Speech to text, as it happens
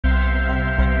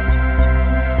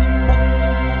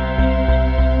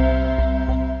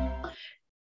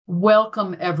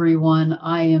Welcome, everyone.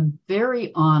 I am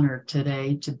very honored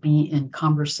today to be in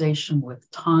conversation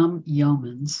with Tom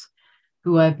Yeomans,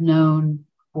 who I've known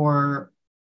for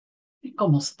I think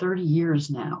almost 30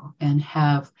 years now and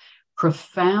have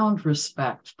profound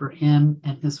respect for him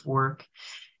and his work.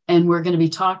 And we're going to be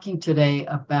talking today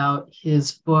about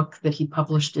his book that he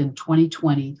published in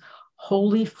 2020,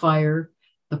 Holy Fire,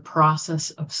 The Process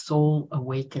of Soul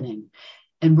Awakening.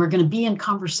 And we're going to be in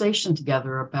conversation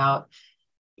together about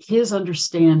his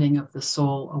understanding of the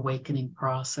soul awakening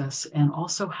process and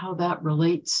also how that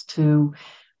relates to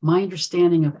my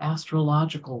understanding of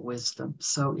astrological wisdom.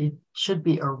 So it should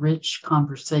be a rich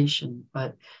conversation,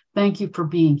 but thank you for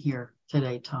being here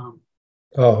today, Tom.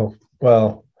 Oh,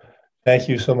 well, thank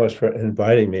you so much for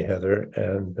inviting me, Heather.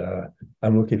 And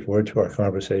I'm looking forward to our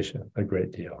conversation a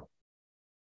great deal.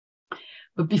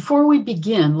 But before we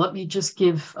begin, let me just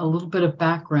give a little bit of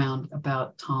background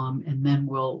about Tom, and then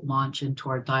we'll launch into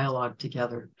our dialogue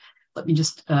together. Let me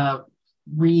just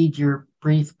read your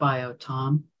brief bio,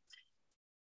 Tom.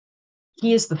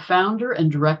 He is the founder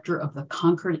and director of the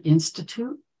Concord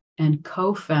Institute and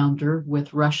co-founder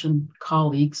with Russian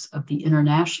colleagues of the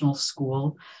International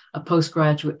School, a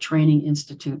postgraduate training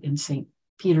institute in St.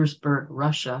 Petersburg,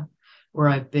 Russia, where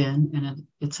I've been, and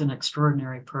it's an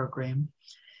extraordinary program.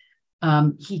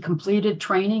 He completed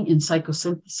training in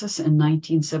psychosynthesis in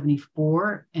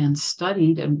 1974 and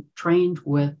studied and trained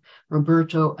with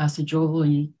Roberto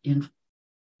Assagioli in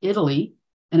Italy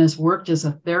and has worked as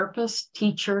a therapist,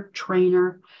 teacher,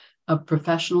 trainer of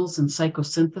professionals in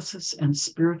psychosynthesis and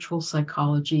spiritual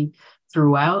psychology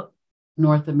throughout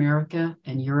North America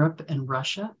and Europe and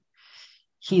Russia.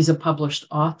 He's a published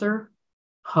author,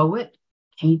 poet,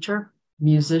 painter,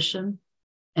 musician,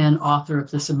 and author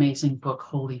of this amazing book,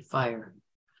 Holy Fire.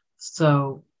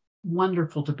 So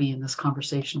wonderful to be in this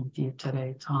conversation with you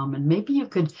today, Tom. And maybe you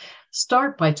could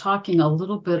start by talking a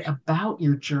little bit about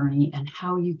your journey and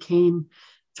how you came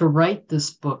to write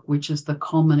this book, which is the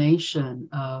culmination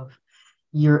of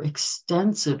your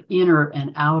extensive inner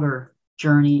and outer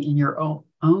journey in your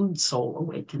own soul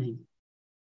awakening.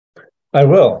 I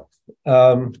will.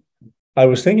 I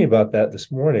was thinking about that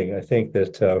this morning. I think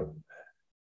that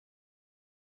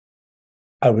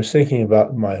I was thinking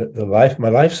about my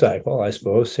life cycle, I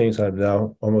suppose, since I'm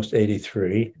now almost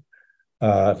 83.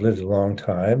 I've lived a long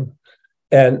time.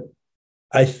 And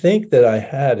I think that I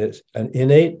had an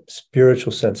innate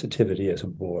spiritual sensitivity as a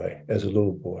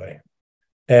little boy.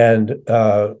 And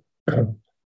there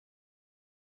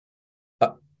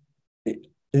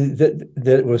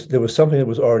was something that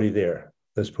was already there,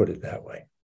 let's put it that way.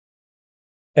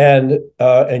 And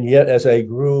yet, as I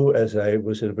grew, as I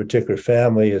was in a particular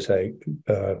family, as I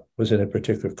was in a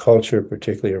particular culture,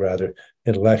 particularly a rather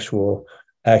intellectual,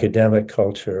 academic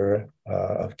culture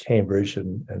of Cambridge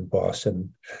and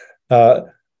Boston,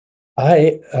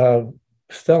 I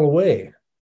fell away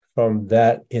from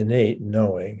that innate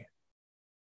knowing.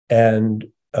 And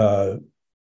I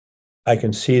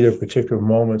can see there are particular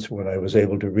moments when I was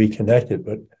able to reconnect it,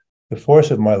 but the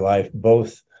force of my life,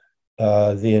 both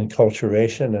the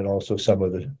enculturation and also some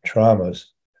of the traumas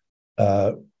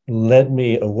led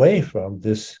me away from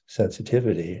this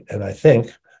sensitivity. And I think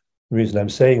the reason I'm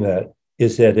saying that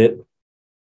is that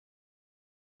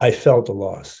I felt a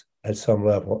loss at some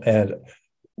level. And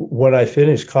when I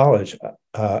finished college,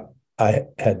 I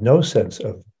had no sense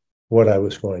of what I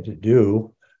was going to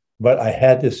do, but I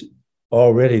had this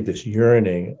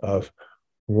yearning of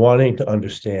wanting to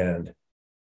understand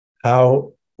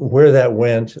where that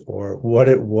went or what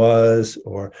it was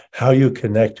or how you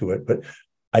connect to it. But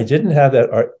I didn't have that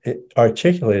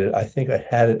articulated. I think I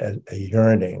had it as a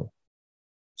yearning.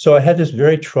 So I had this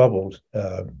very troubled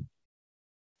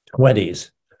 20s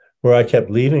where I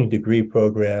kept leaving degree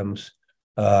programs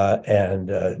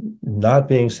and not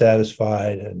being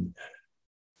satisfied. And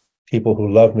people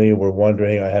who loved me were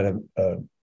wondering. I had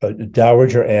a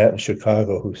dowager aunt in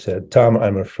Chicago who said, "Tom,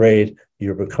 I'm afraid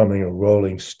you're becoming a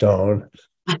rolling stone."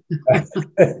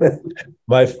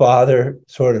 My father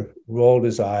sort of rolled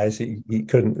his eyes. He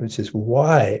couldn't. He says,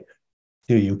 "Why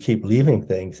do you keep leaving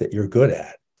things that you're good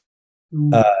at?"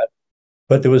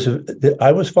 But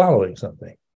I was following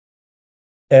something,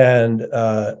 and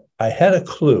I had a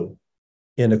clue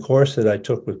in a course that I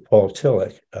took with Paul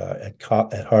Tillich at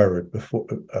Harvard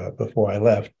before I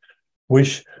left,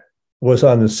 which was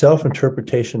on the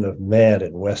self-interpretation of man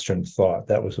in Western thought.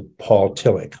 That was a Paul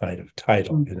Tillich kind of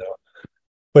title, you know.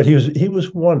 But he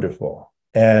was wonderful.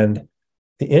 And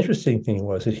the interesting thing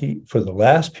was that for the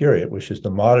last period, which is the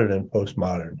modern and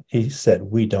postmodern, he said,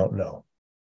 we don't know.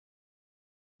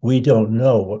 We don't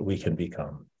know what we can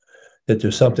become, that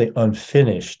there's something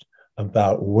unfinished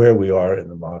about where we are in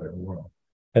the modern world.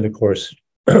 And of course,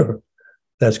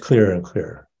 that's clearer and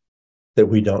clearer that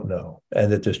we don't know,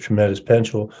 and that there's tremendous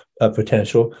potential,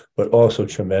 but also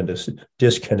tremendous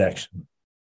disconnection.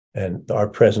 And our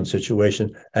present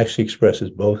situation actually expresses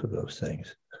both of those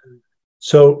things.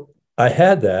 So I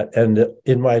had that, and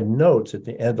in my notes at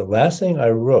the end, the last thing I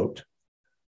wrote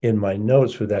in my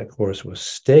notes for that course was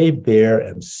stay bare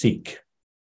and seek.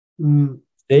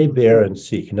 Stay bare and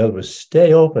seek. In other words,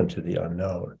 stay open to the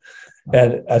unknown.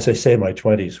 And as I say, my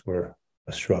 20s were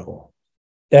a struggle.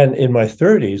 And in my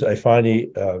 30s, I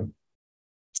finally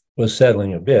was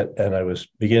settling a bit, and I was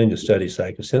beginning to study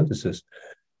psychosynthesis.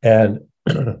 And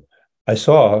I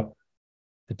saw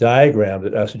the diagram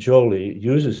that Assagioli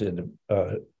uses in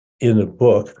the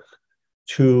book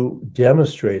to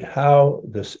demonstrate how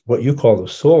this, what you call the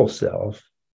soul self,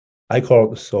 I call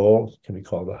it the soul, it can be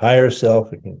called the higher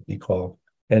self, it can be called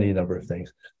any number of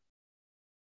things,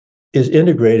 is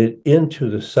integrated into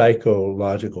the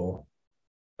psychological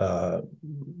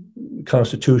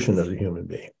constitution of the human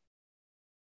being.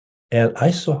 And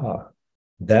I saw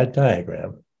that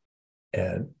diagram,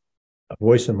 and a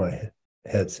voice in my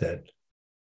head said,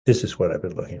 this is what I've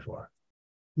been looking for.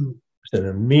 It's an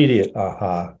immediate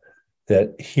aha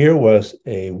that here was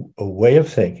a way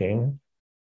of thinking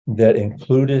that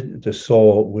included the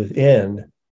soul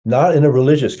within, not in a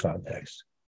religious context,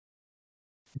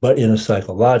 but in a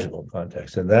psychological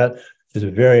context. And that is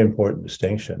a very important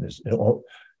distinction.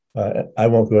 I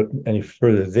won't go any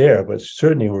further there, but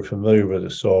certainly we're familiar with the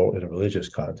soul in a religious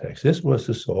context. This was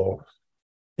the soul,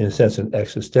 in a sense, an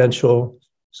existential,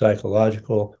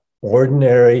 psychological,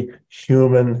 ordinary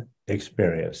human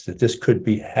experience, that this could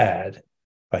be had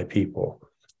by people.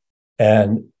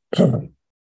 And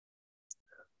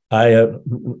I,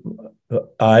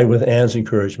 with Anne's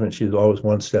encouragement, she's always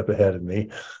one step ahead of me,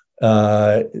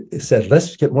 said,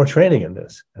 let's get more training in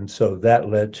this. And so that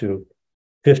led to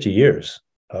 50 years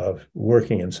of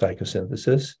working in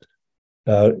psychosynthesis,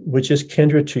 which is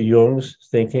kindred to Jung's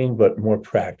thinking, but more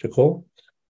practical.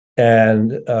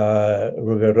 And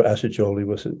Roberto Assagioli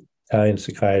was an Italian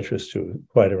psychiatrist who was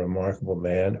quite a remarkable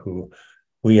man who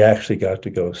we actually got to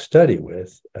go study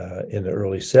with in the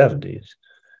early 70s.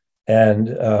 And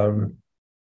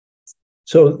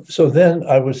so then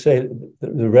I would say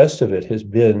the rest of it has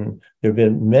been, there have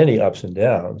been many ups and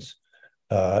downs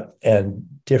and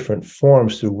different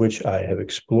forms through which I have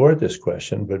explored this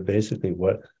question, but basically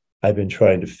what I've been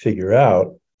trying to figure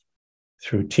out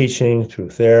through teaching,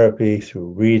 through therapy,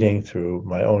 through reading, through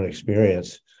my own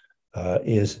experience,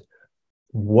 is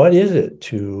what is it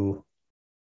to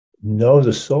know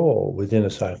the soul within a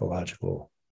psychological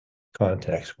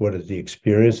context? What are the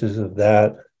experiences of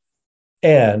that?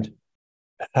 And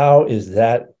how is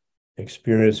that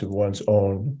experience of one's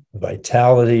own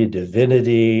vitality,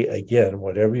 divinity, again,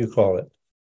 whatever you call it,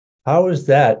 how is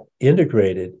that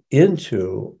integrated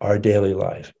into our daily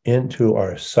life, into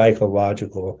our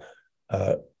psychological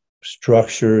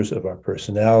structures of our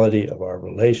personality, of our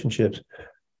relationships,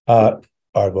 our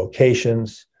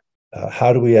vocations?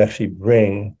 How do we actually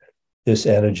bring this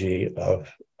energy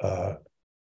of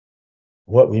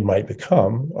what we might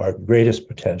become, our greatest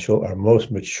potential, our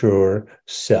most mature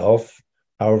self,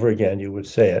 however, again, you would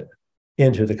say it,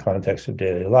 into the context of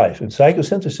daily life? And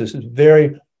psychosynthesis is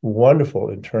very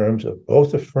wonderful in terms of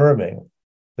both affirming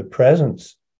the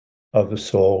presence of the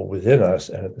soul within us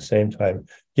and at the same time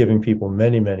giving people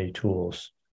many, many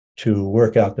tools to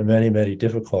work out the many, many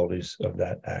difficulties of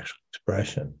that actual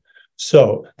expression.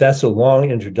 So that's a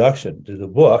long introduction to the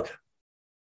book.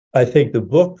 I think the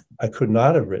book, I could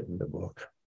not have written the book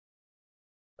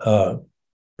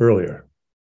earlier.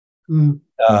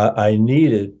 I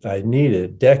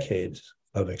needed decades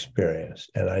of experience,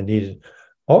 and I needed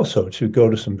also to go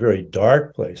to some very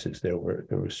dark places. There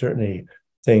were certainly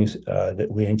things that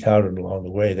we encountered along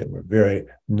the way that were very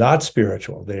not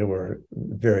spiritual. They were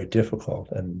very difficult,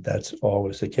 and that's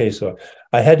always the case. So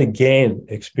I had to gain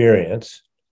experience.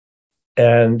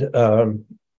 And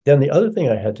then the other thing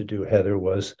I had to do, Heather,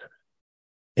 was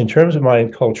in terms of my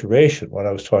enculturation, what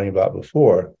I was talking about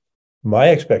before, my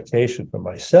expectation for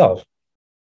myself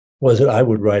was that I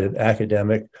would write an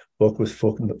academic book with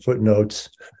footnotes,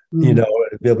 you know,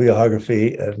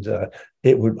 bibliography, and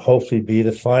it would hopefully be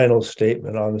the final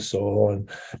statement on the soul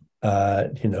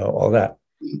and, you know, all that.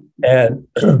 And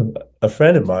a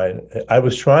friend of mine, I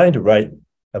was trying to write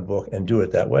a book and do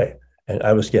it that way, and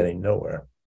I was getting nowhere.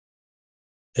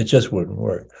 It just wouldn't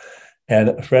work. And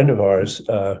a friend of ours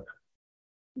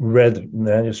read the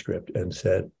manuscript and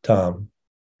said, Tom,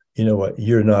 you know what,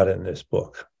 you're not in this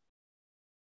book.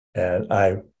 And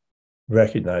I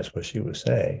recognized what she was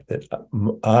saying, that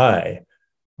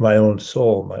my own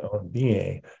soul, my own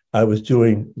being. I was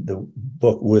doing the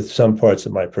book with some parts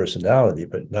of my personality,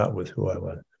 but not with who I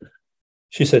was.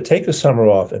 She said, take the summer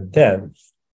off and then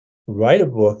write a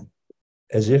book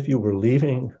as if you were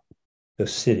leaving the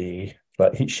city.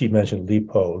 Like she mentioned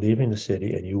Lipo, leaving the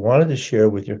city, and you wanted to share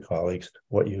with your colleagues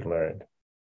what you learned.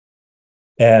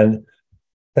 And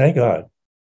thank God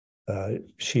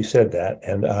she said that.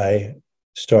 And I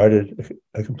started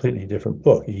a completely different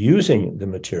book using the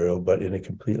material, but in a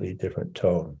completely different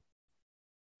tone,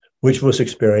 which was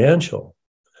experiential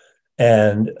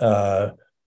and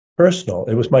personal.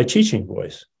 It was my teaching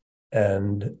voice.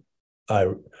 And I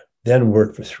then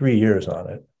worked for 3 years on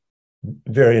it,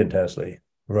 very intensely,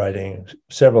 writing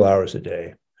several hours a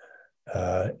day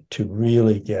to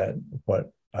really get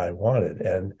what I wanted.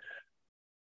 And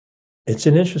it's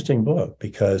an interesting book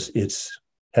because it's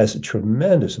has a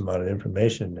tremendous amount of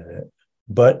information in it,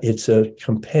 but it's a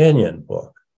companion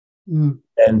book. Mm.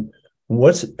 And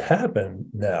what's happened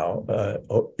now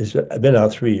is I've been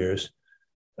out 3 years.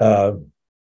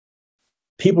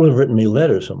 People have written me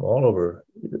letters from all over,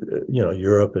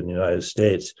 Europe and the United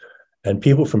States, and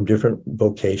people from different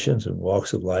vocations and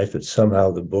walks of life that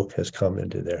somehow the book has come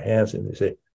into their hands. And they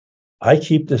say, I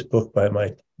keep this book by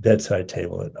my bedside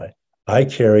table at night. I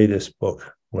carry this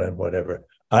book when whatever.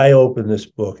 I open this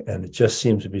book and it just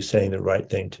seems to be saying the right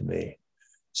thing to me.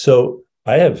 So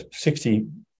I have 60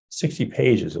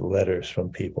 pages of letters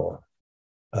from people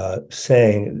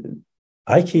saying,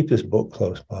 I keep this book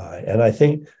close by. And I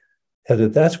think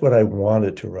that that's what I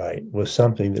wanted to write, was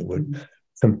something that would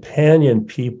companion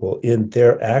people in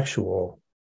their actual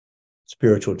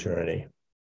spiritual journey,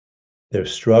 their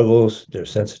struggles, their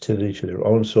sensitivity to their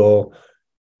own soul,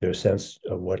 their sense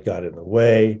of what got in the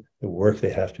way, the work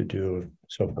they have to do,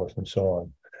 so forth and so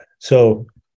on. So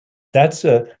that's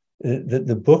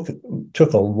the book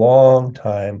took a long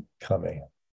time coming,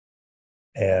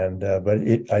 and but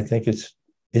I think it's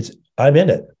I'm in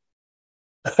it.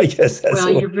 I guess that's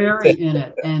well, you're very in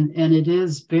it, and it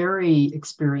is very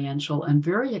experiential and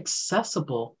very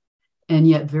accessible, and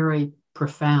yet very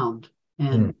profound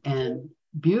and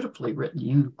beautifully written.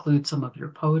 You include some of your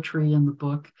poetry in the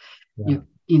book. Yeah.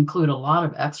 You include a lot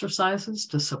of exercises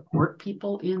to support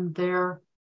people in their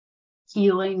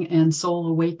healing and soul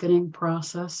awakening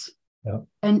process. Yeah.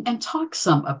 And talk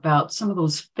some about some of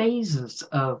those phases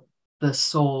of the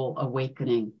soul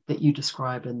awakening that you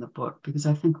describe in the book, because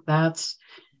I think that's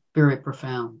very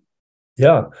profound.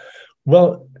 Yeah.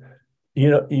 Well,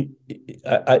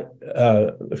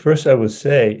 first I would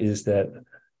say is that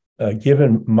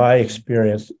given my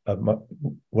experience of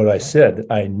what I said,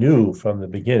 I knew from the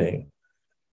beginning.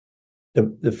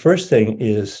 The first thing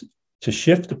is to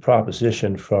shift the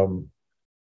proposition from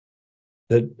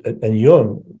that, and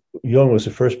Jung was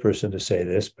the first person to say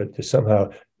this, but to somehow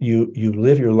you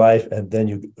live your life and then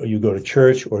you go to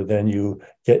church, or then you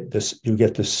get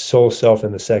the soul self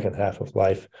in the second half of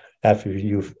life after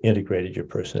you've integrated your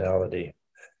personality,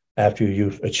 after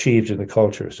you've achieved in the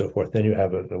culture, so forth. Then you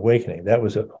have an awakening. That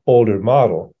was an older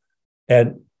model,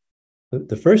 and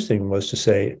the first thing was to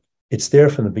say it's there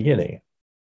from the beginning.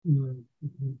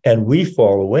 Mm-hmm. And we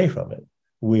fall away from it.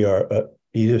 We are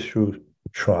either through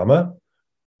trauma,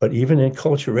 but even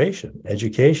enculturation,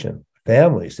 education,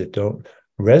 families that don't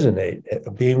resonate,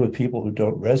 being with people who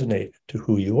don't resonate to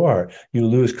who you are, you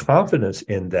lose confidence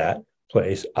in that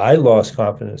place. I lost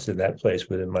confidence in that place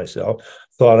within myself,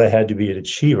 thought I had to be an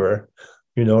achiever,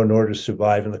 in order to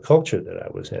survive in the culture that I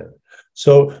was in.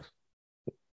 So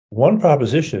one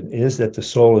proposition is that the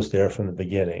soul is there from the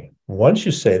beginning. Once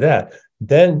you say that,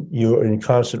 then you're in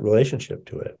constant relationship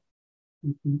to it.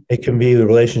 Mm-hmm. It can be the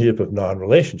relationship of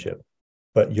non-relationship,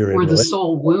 but you're or the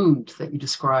soul wound that you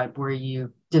describe, where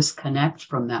you disconnect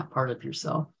from that part of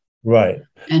yourself, right?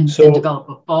 And develop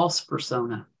a false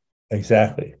persona.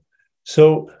 Exactly.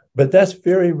 So, but that's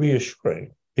very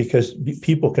reassuring, because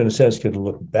people can, in a sense, can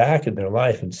look back in their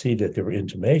life and see that there were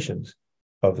intimations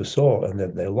of the soul, and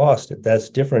then they lost it.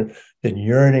 That's different than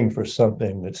yearning for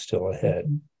something that's still ahead.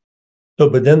 Mm-hmm. So,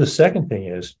 but then the second thing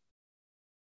is,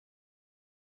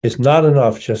 it's not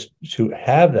enough just to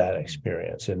have that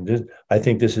experience. And I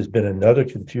think this has been another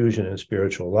confusion in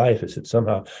spiritual life, is that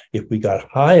somehow if we got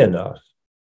high enough,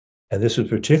 and this was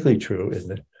particularly true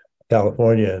in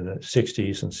California in the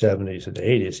 60s and 70s and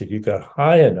 80s, if you got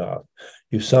high enough,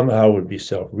 you somehow would be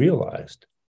self-realized.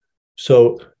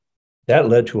 So that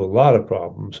led to a lot of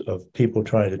problems of people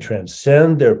trying to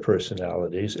transcend their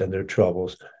personalities and their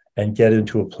troubles and get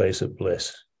into a place of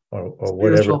bliss or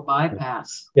whatever. Spiritual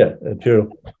bypass. Yeah, a pure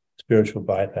spiritual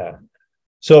bypass.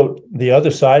 So the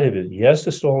other side of it, yes,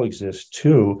 the soul exists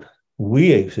too.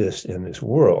 We exist in this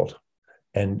world.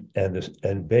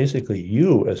 and basically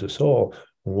you as a soul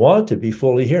want to be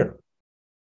fully here,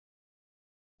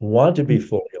 want to be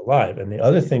fully alive. And the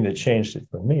other thing that changed it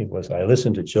for me was I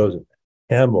listened to Joseph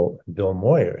Campbell and Bill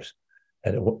Moyers,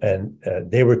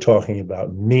 and they were talking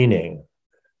about meaning,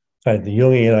 kind of the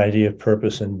Jungian idea of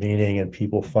purpose and meaning, and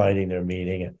people finding their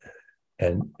meaning.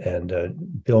 And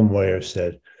Bill Moyers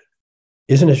said,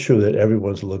 "Isn't it true that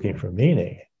everyone's looking for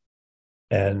meaning?"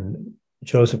 And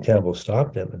Joseph Campbell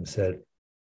stopped him and said,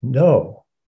 "No."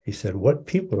 He said, "What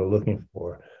people are looking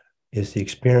for is the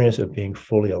experience of being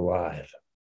fully alive,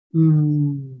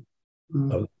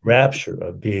 of rapture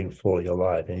of being fully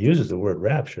alive." And he uses the word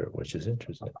rapture, which is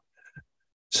interesting.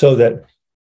 So that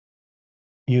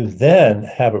you then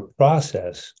have a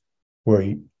process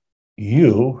where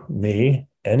you, me,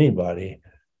 anybody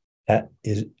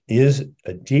is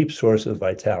a deep source of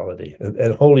vitality.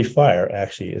 And holy fire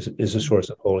actually is a source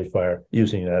of holy fire,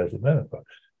 using that as a metaphor.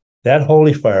 That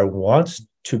holy fire wants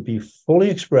to be fully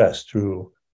expressed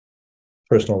through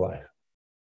personal life.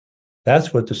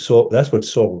 That's what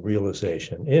soul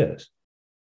realization is.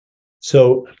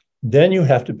 So then you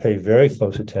have to pay very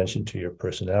close attention to your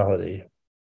personality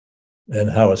and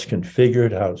how it's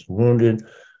configured, how it's wounded,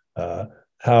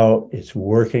 how it's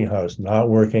working, how it's not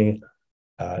working.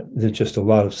 There's just a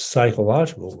lot of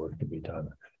psychological work to be done.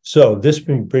 So this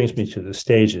brings me to the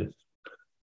stages.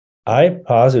 I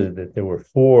posited that there were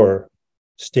 4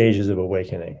 stages of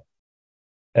awakening,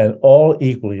 and all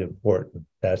equally important.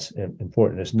 That's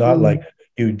important. It's not like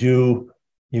you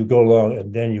go along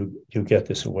and then you get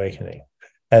this awakening.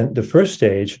 And the first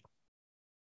stage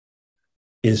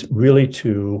is really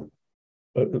to,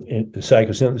 in the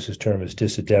psychosynthesis term is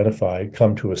disidentify,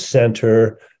 come to a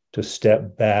center, to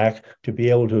step back, to be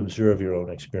able to observe your own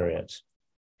experience.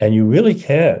 And you really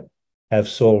can't have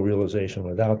soul realization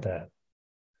without that.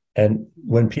 And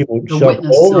when people jump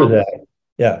over that,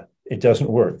 yeah, it doesn't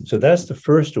work. So that's the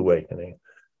first awakening.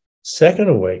 Second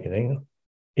awakening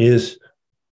is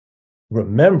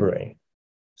remembering,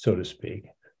 so to speak,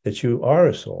 that you are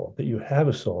a soul, that you have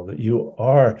a soul, that you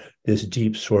are this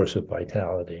deep source of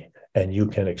vitality, and you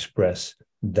can express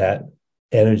that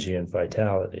energy and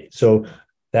vitality. So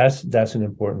that's an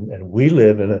important, and we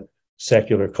live in a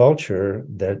secular culture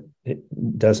that it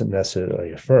doesn't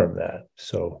necessarily affirm that.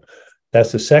 So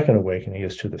that's the second awakening,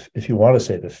 is to the, if you want to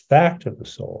say, the fact of the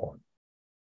soul.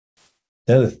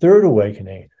 Then the third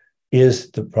awakening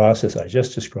is the process I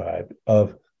just described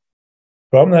of,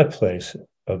 from that place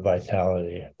of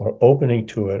vitality or opening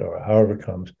to it, or however it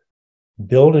comes,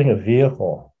 building a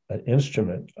vehicle, an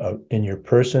instrument in your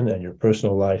person and your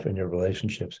personal life and your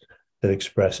relationships that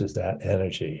expresses that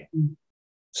energy.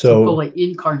 So fully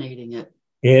incarnating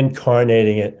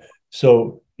it.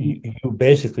 So you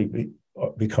basically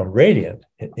become radiant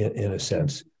in a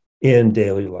sense in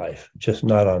daily life, just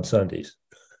not on Sundays.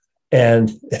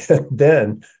 And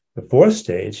then the fourth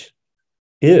stage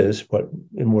is what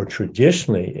more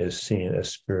traditionally is seen as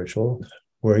spiritual,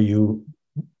 where you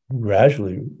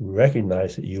gradually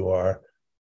recognize that you are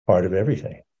part of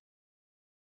everything.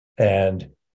 And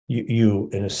you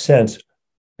in a sense,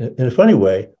 in a funny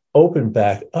way, open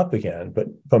back up again, but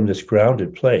from this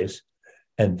grounded place.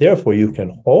 And therefore you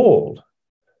can hold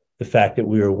the fact that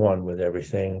we are one with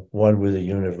everything, one with the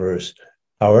universe,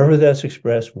 however that's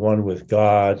expressed, one with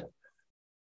God.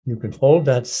 You can hold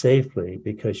that safely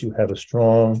because you have a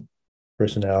strong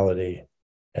personality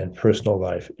and personal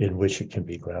life in which it can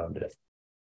be grounded.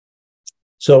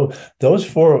 So those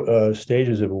 4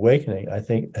 stages of awakening, I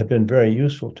think, have been very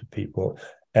useful to people.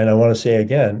 And I want to say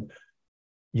again,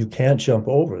 you can't jump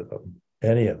over them,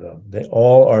 any of them. They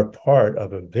all are part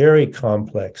of a very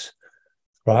complex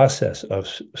process of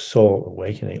soul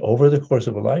awakening over the course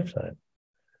of a lifetime.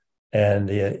 And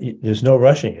there's no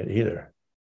rushing it either.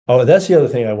 Oh, that's the other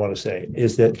thing I want to say,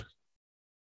 is that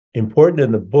important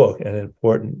in the book and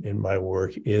important in my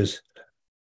work is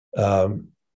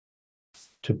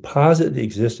to posit the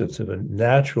existence of a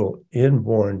natural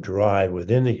inborn drive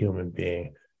within the human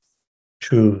being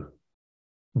to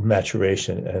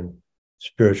maturation and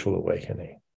spiritual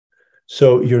awakening.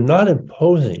 So you're not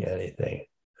imposing anything.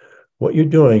 What you're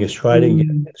doing is trying to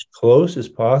get as close as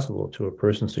possible to a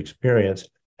person's experience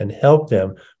and help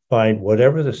them find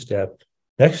whatever the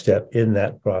next step in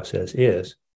that process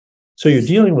is. So you're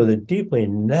dealing with a deeply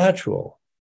natural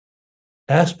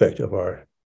aspect of our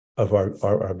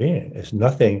being. It's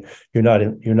nothing. You're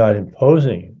not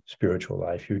imposing spiritual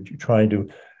life. You're trying to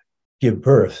give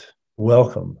birth,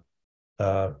 welcome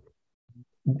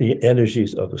the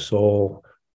energies of the soul.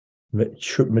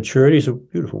 Maturity is a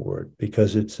beautiful word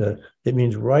because it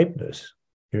means ripeness.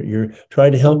 You're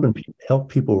trying to help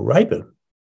people ripen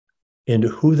into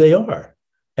who they are.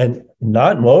 and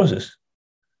not Moses,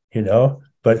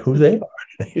 but who they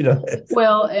are.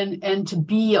 Well, and to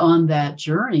be on that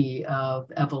journey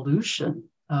of evolution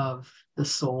of the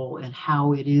soul and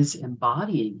how it is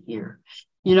embodying here.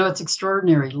 It's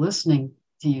extraordinary listening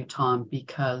to you, Tom,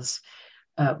 because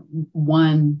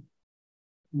one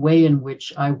way in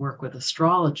which I work with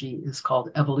astrology is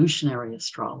called evolutionary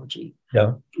astrology,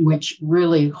 which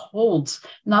really holds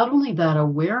not only that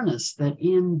awareness that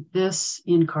in this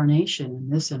incarnation, in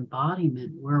this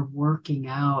embodiment, we're working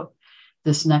out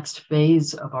this next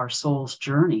phase of our soul's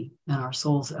journey and our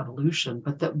soul's evolution,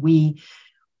 but that we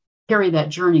carry that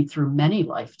journey through many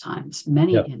lifetimes,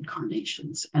 many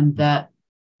incarnations, and that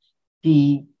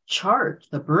the chart,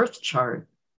 the birth chart,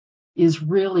 is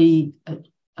really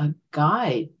a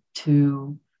guide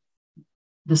to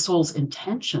the soul's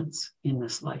intentions in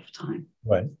this lifetime,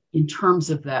 right, in terms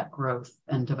of that growth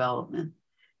and development,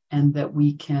 and that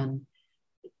we can,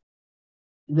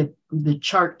 the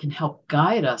chart can help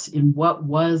guide us in what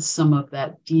was some of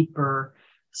that deeper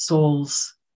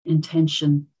soul's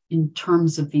intention in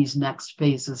terms of these next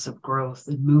phases of growth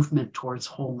and movement towards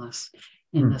wholeness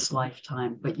in this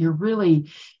lifetime. But you're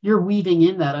weaving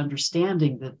in that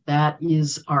understanding that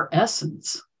is our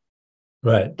essence.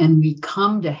 Right. And we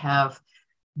come to have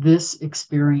this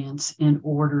experience in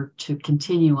order to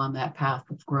continue on that path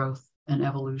of growth and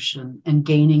evolution and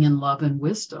gaining in love and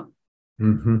wisdom.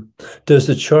 Mm-hmm. Does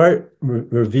the chart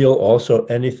reveal also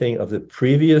anything of the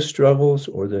previous struggles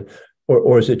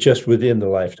or is it just within the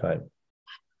lifetime?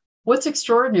 What's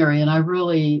extraordinary, and I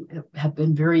really have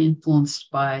been very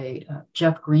influenced by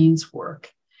Jeff Green's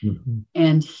work,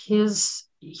 and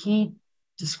he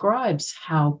describes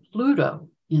how Pluto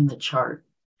in the chart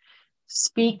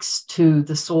speaks to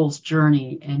the soul's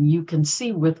journey, and you can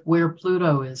see with where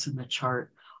Pluto is in the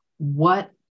chart, what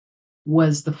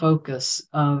was the focus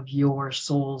of your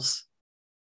soul's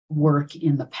work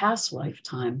in the past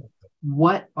lifetime.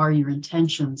 What are your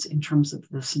intentions in terms of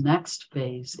this next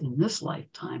phase in this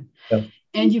lifetime? Yeah.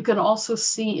 And you can also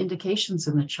see indications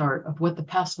in the chart of what the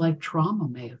past life trauma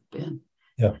may have been.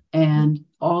 Yeah. And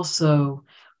also,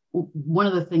 one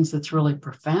of the things that's really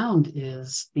profound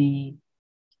is the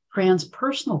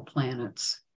transpersonal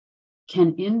planets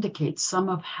can indicate some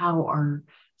of how our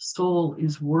soul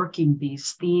is working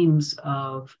these themes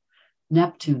of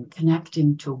Neptune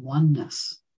connecting to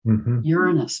oneness.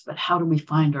 Uranus, but how do we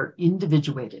find our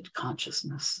individuated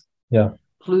consciousness? Yeah.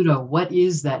 Pluto, what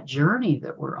is that journey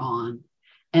that we're on?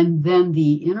 And then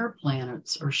the inner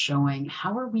planets are showing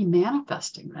how are we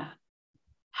manifesting that?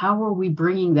 How are we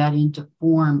bringing that into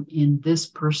form in this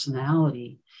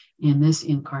personality, in this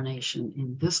incarnation,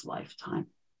 in this lifetime?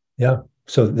 Yeah.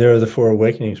 So there are the four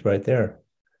awakenings right there.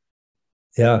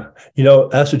 Yeah.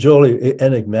 Assagioli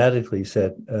enigmatically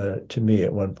said to me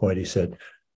at one point, he said,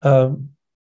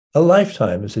 a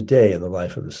lifetime is a day in the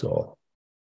life of the soul.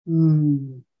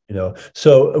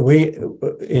 So we,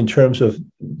 in terms of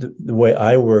the way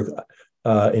I work,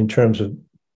 in terms of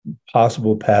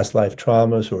possible past life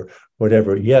traumas or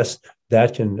whatever, yes,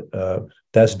 that's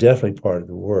definitely part of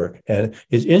the work. And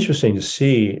it's interesting to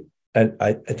see, and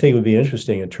I think it would be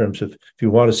interesting in terms of, if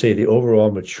you want to say the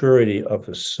overall maturity of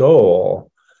the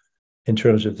soul, in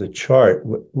terms of the chart,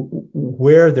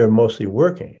 where they're mostly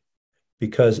working.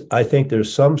 Because I think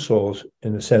there's some souls,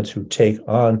 in a sense, who take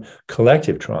on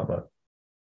collective trauma.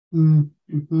 And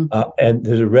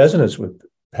there's a resonance with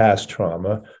past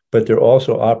trauma, but they're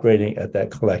also operating at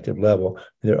that collective level.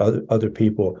 There are other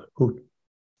people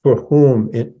for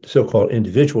whom so-called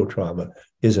individual trauma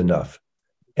is enough.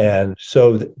 And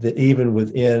so that even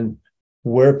within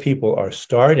where people are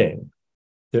starting,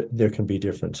 there can be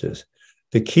differences.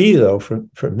 The key, though,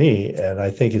 for me, and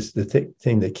I think it's the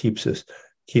thing that keeps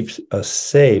us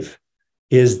safe,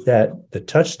 is that the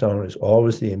touchstone is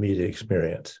always the immediate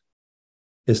experience.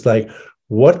 It's like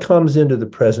what comes into the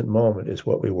present moment is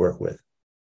what we work with.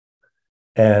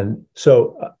 And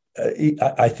so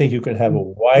I think you can have a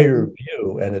wider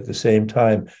view, and at the same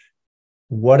time,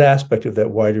 what aspect of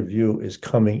that wider view is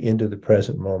coming into the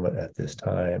present moment at this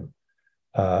time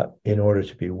in order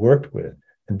to be worked with.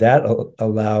 And that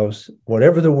allows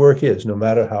whatever the work is, no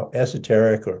matter how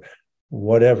esoteric or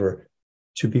whatever,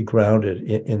 to be grounded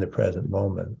in the present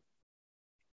moment.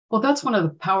 Well, that's one of the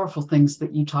powerful things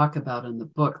that you talk about in the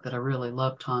book that I really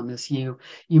love, Tom, is you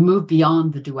move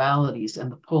beyond the dualities and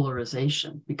the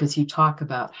polarization, because you talk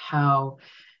about how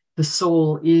the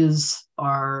soul is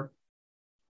our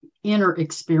inner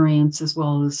experience as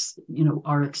well as,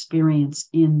 our experience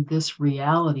in this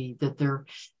reality, that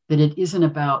it isn't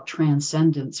about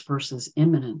transcendence versus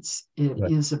immanence.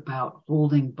 It is about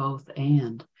holding both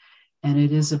and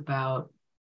it is about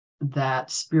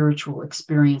that spiritual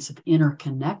experience of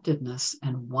interconnectedness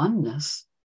and oneness,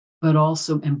 but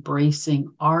also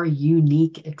embracing our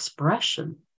unique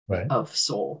expression of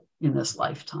soul in this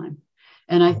lifetime.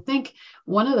 And I think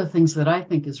one of the things that I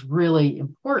think is really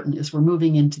important is we're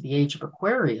moving into the age of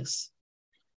Aquarius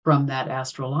from that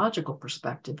astrological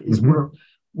perspective, is we're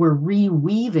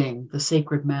reweaving the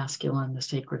sacred masculine, the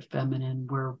sacred feminine.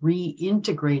 We're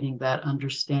reintegrating that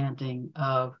understanding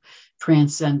of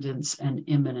transcendence and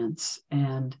immanence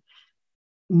and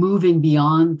moving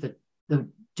beyond the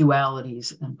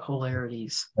dualities and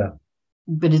polarities. Yeah.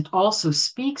 But it also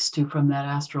speaks to, from that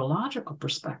astrological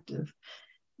perspective,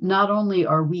 not only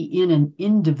are we in an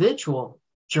individual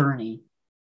journey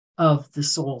of the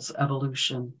soul's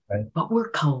evolution, but we're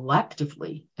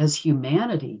collectively, as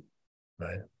humanity,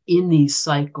 in these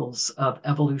cycles of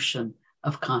evolution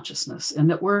of consciousness. And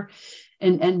that we're,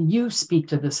 and you speak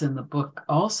to this in the book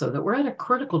also, that we're at a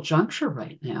critical juncture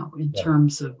right now in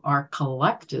terms of our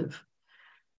collective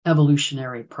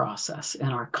evolutionary process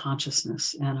and our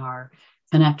consciousness and our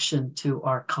connection to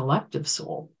our collective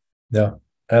soul. Yeah,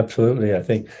 absolutely. I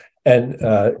think, and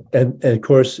of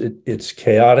course, it's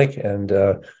chaotic and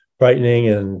frightening,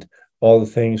 and all the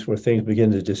things where things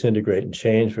begin to disintegrate and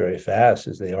change very fast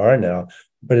as they are now.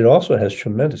 But it also has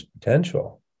tremendous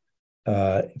potential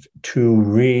to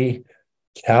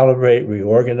recalibrate,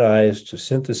 reorganize, to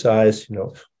synthesize,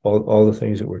 all the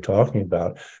things that we're talking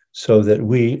about, so that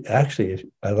we actually,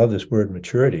 I love this word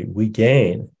maturity, we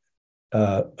gain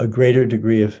a greater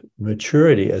degree of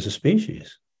maturity as a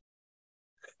species.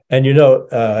 And,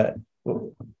 one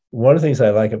of the things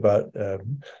I like about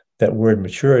that word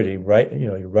maturity,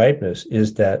 your ripeness,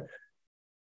 is that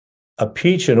a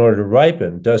peach, in order to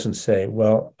ripen, doesn't say,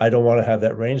 well, I don't want to have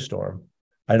that rainstorm.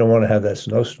 I don't want to have that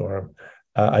snowstorm.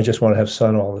 I just want to have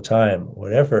sun all the time,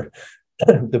 whatever.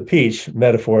 The peach,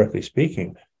 metaphorically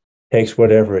speaking, takes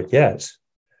whatever it gets.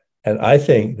 And I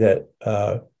think that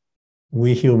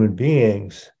we human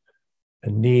beings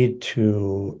need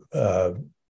to, in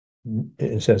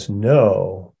a sense,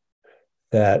 know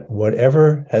that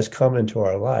whatever has come into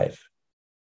our life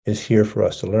is here for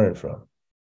us to learn from.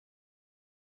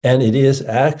 And it is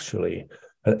actually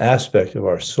an aspect of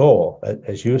our soul,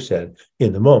 as you said,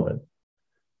 in the moment.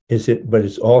 But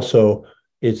it's also,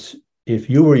 if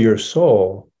you were your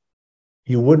soul,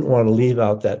 you wouldn't want to leave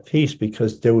out that piece,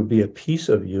 because there would be a piece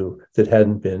of you that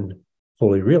hadn't been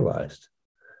fully realized.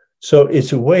 So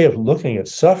it's a way of looking at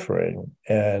suffering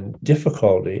and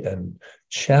difficulty and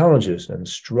challenges and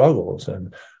struggles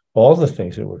and all the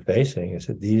things that we're facing, is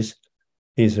that these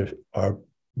are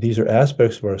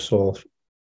aspects of our soul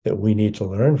that we need to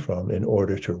learn from in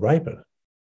order to ripen.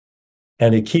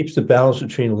 And it keeps the balance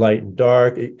between light and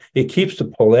dark. It keeps the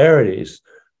polarities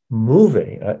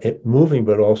moving,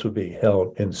 but also being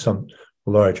held in some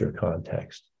larger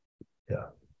context. Yeah.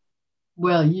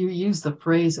 Well, you used the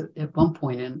phrase at one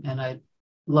point, and I'd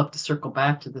love to circle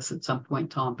back to this at some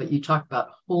point, Tom, but you talked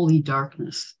about holy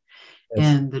darkness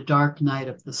and the dark night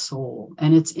of the soul.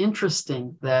 And it's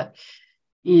interesting that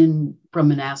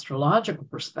from an astrological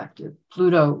perspective,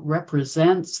 Pluto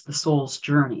represents the soul's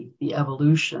journey, the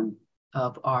evolution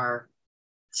of our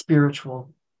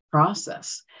spiritual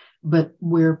process. But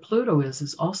where Pluto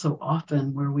is also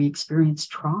often where we experience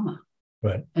trauma.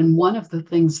 Right. And one of the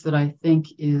things that I think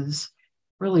is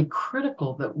really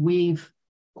critical, that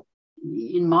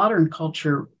in modern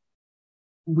culture,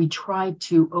 we try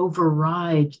to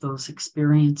override those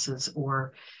experiences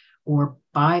or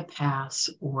bypass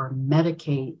or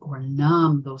medicate or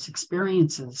numb those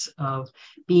experiences of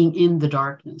being in the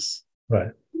darkness.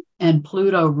 Right. And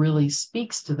Pluto really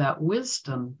speaks to that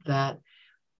wisdom that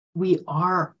we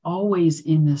are always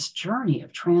in this journey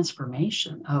of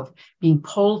transformation, of being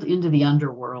pulled into the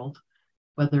underworld,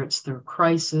 whether it's through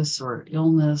crisis or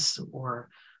illness or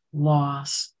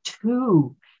loss,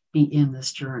 to be in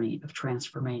this journey of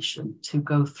transformation, to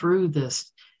go through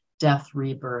this death,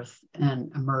 rebirth,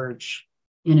 and emerge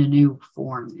in a new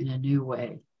form, in a new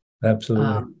way.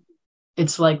 Absolutely.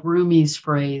 It's like Rumi's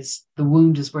phrase, the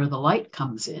wound is where the light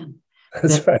comes in.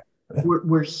 That's right.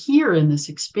 We're here in this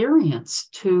experience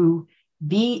to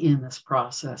be in this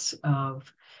process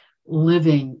of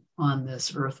living on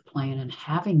this earth plane and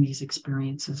having these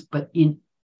experiences, but in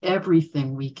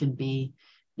everything we can be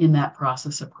in that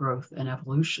process of growth and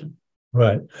evolution.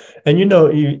 Right. And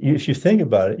if you think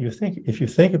about it, if you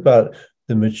think about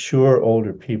the mature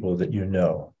older people that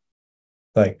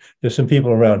like there's some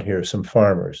people around here, some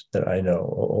farmers that I know,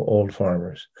 old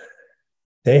farmers,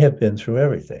 they have been through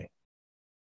everything.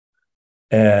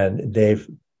 And they've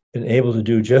been able to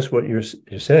do just what you're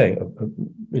saying,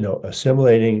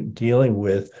 assimilating, dealing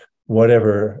with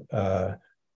whatever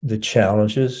the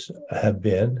challenges have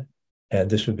been, and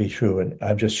this would be true, and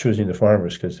I'm just choosing the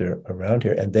farmers because they're around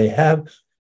here, and they have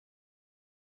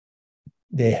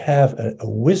a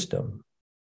wisdom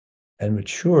and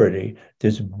maturity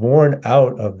that's born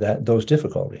out of those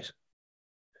difficulties.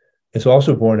 It's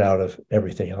also born out of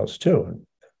everything else too.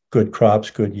 Good crops,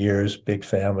 good years, big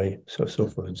family, so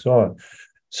forth and so on.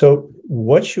 So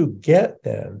what you get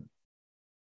then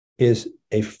is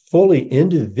a fully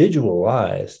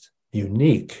individualized,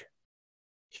 unique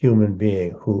human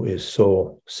being who is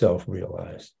soul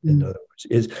self-realized. In other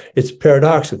words, it's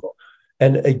paradoxical.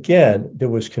 And again, there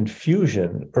was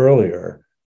confusion earlier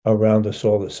around the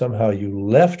soul that somehow you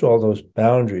left all those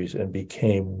boundaries and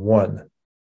became one.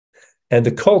 And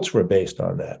the cults were based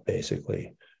on that,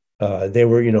 basically. They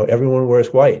were, everyone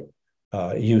wears white.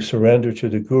 You surrender to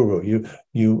the guru.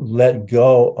 You let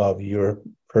go of your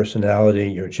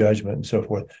personality, your judgment, and so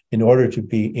forth, in order to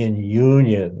be in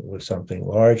union with something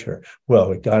larger.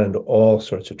 Well, it got into all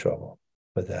sorts of trouble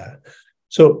with that.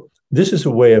 So this is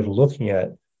a way of looking at,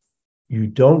 you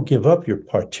don't give up your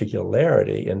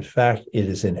particularity. In fact, it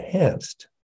is enhanced,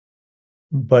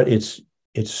 but it's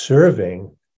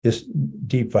serving this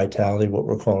deep vitality, what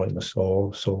we're calling the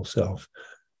soul self.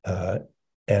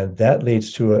 And that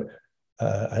leads to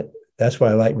that's why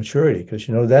I like maturity, because,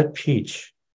 that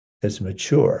peach that's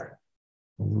mature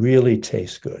really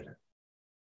tastes good.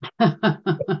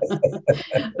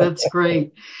 That's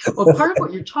great. Well, part of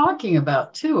what you're talking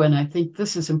about too, and I think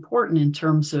this is important in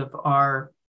terms of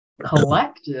our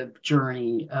collective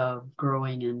journey of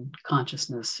growing in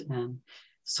consciousness and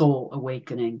soul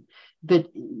awakening, that,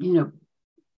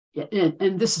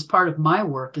 and this is part of my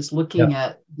work, is looking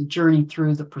at the journey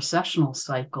through the precessional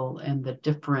cycle and the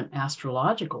different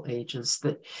astrological ages,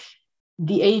 that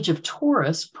the age of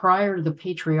Taurus prior to the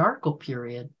patriarchal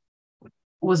period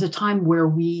was a time where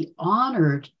we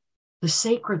honored the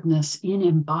sacredness in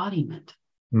embodiment,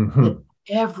 that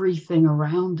everything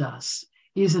around us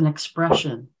is an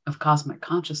expression of cosmic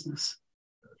consciousness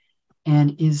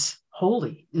and is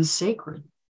holy, is sacred.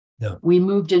 Yeah. We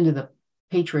moved into the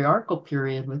patriarchal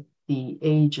period with the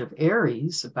age of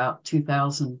Aries, about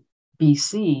 2000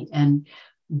 BC, and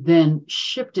then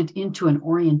shifted into an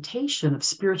orientation of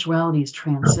spirituality as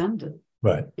transcendent.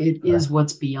 Right. It is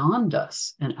what's beyond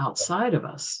us and outside of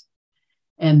us.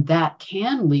 And that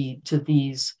can lead to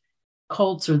these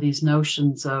cults or these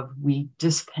notions of we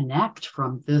disconnect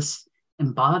from this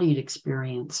embodied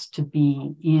experience to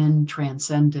be in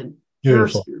transcendent pure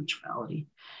spirituality.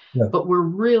 Yeah. But we're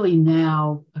really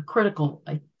now, a critical,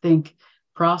 I think,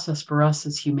 process for us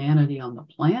as humanity on the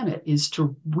planet is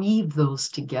to weave those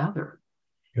together.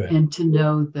 Good. And to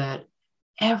know that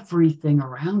everything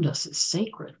around us is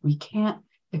sacred. We can't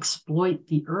exploit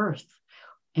the earth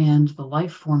and the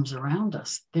life forms around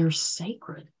us. They're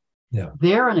sacred. Yeah.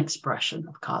 They're an expression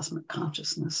of cosmic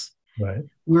consciousness. Right.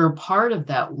 We're a part of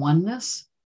that oneness,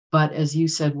 but as you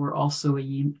said, we're also a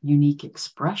unique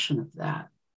expression of that.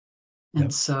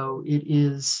 And so it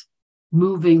is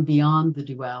moving beyond the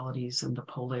dualities and the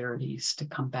polarities to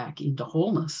come back into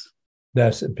wholeness.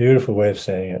 That's a beautiful way of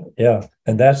saying it. Yeah.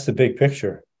 And that's the big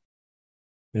picture.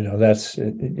 That's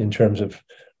in terms of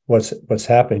what's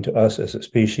happening to us as a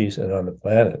species and on the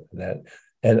planet.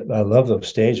 And I love those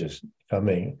stages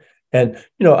coming. And,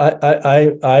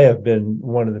 I have been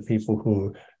one of the people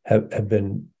who have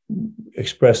been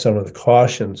expressed some of the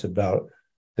cautions about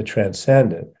the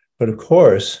transcendent. But of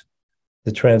course,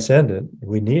 the transcendent,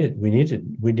 we need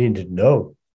to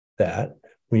know that.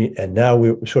 And now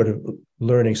we're sort of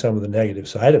learning some of the negative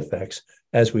side effects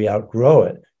as we outgrow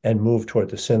it and move toward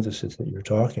the synthesis that you're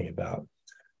talking about.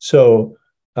 So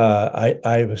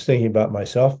I was thinking about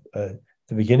myself at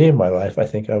the beginning of my life. I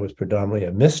think I was predominantly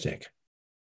a mystic,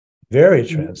 very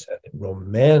transcendent,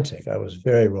 romantic. I was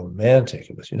very romantic.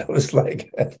 It was, it was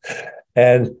like,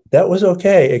 and that was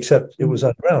okay, except it was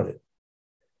ungrounded.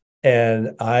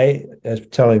 And as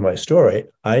telling my story,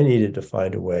 I needed to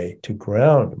find a way to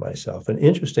ground myself. And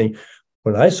interesting,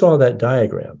 when I saw that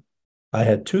diagram, I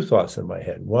had two thoughts in my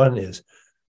head. One is,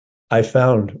 I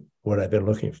found what I've been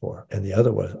looking for. And the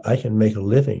other was, I can make a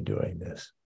living doing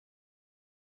this.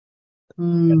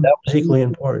 And that was equally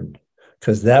important,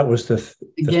 because that was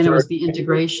it was the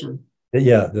integration.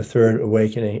 Yeah, the third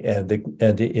awakening and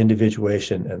the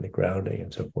individuation and the grounding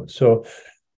and so forth. So,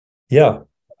 yeah.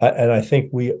 I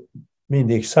think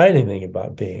the exciting thing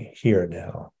about being here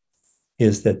now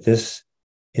is that this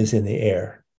is in the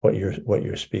air, what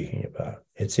you're speaking about.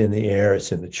 It's in the air,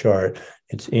 it's in the chart,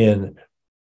 it's in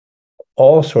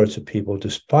all sorts of people,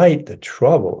 despite the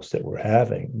troubles that we're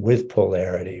having with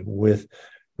polarity, with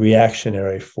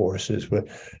reactionary forces, with,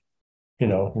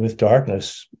 with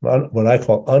darkness, what I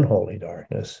call unholy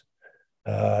darkness.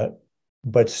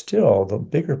 But still, the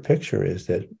bigger picture is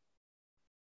that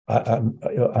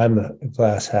I'm a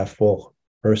glass half full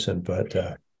person, but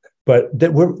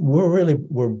that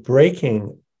we're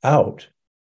breaking out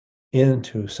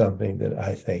into something that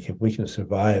I think, if we can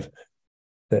survive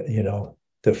that,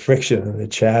 the friction and the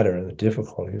chatter and the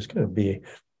difficulty, is going to be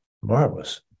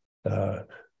marvelous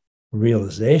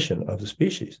realization of the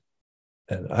species.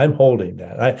 And I'm holding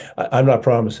that. I'm not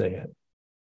promising it,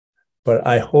 but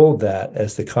I hold that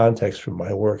as the context for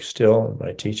my work still, and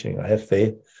my teaching. I have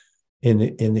faith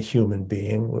in the human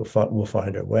being. We'll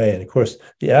find our way. And of course,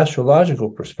 the astrological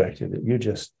perspective that you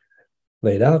just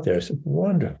laid out there is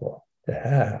wonderful to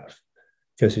have,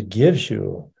 because it gives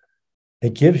you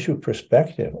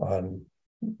perspective on,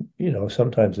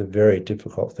 sometimes the very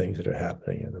difficult things that are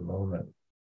happening in the moment.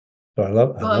 So I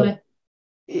love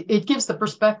it gives the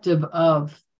perspective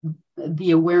of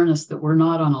the awareness that we're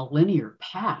not on a linear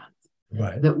path,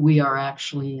 right, that we are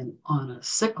actually on a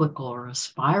cyclical or a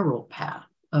spiral path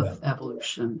of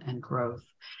evolution and growth.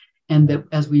 And that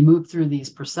as we move through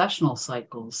these precessional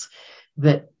cycles,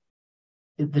 that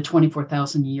the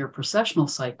 24,000 year precessional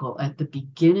cycle, at the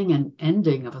beginning and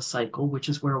ending of a cycle, which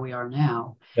is where we are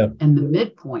now, and the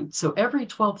midpoint. So every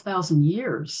 12,000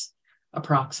 years,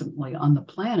 approximately, on the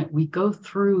planet, we go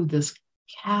through this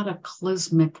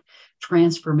cataclysmic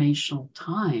transformational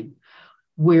time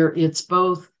where it's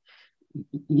both,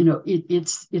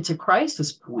 it's a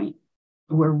crisis point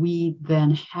where we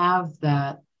then have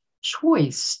that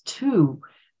choice to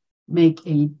make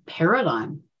a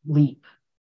paradigm leap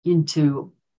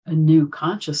into a new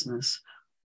consciousness,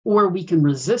 or we can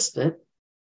resist it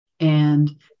and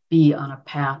be on a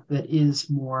path that is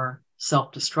more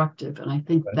self-destructive. And I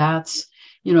think that's,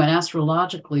 and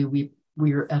astrologically,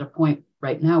 we're at a point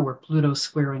right now where Pluto's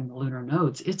squaring the lunar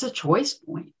nodes. It's a choice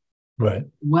point. Right.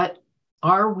 What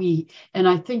are we? And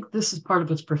I think this is part of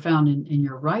what's profound in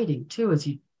your writing too, as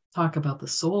you talk about the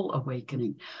soul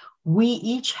awakening. We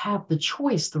each have the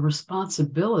choice, the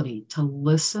responsibility to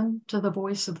listen to the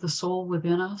voice of the soul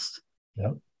within us,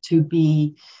 to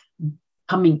be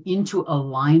coming into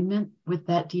alignment with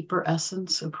that deeper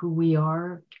essence of who we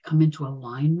are, to come into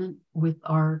alignment with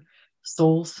our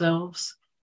soul selves.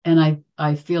 And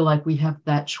I feel like we have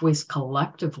that choice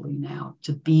collectively now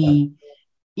to be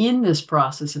in this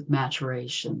process of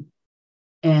maturation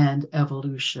and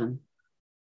evolution,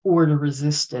 or to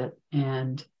resist it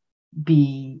and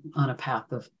be on a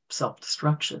path of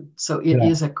self-destruction. So it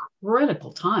is a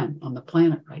critical time on the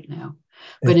planet right now.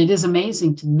 But it is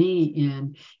amazing to me,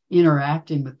 in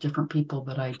interacting with different people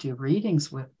that I do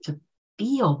readings with, to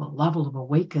feel the level of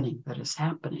awakening that is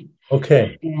happening.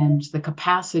 Okay. And the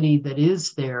capacity that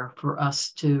is there for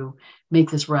us to make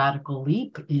this radical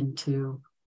leap into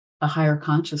a higher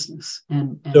consciousness.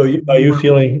 And so are you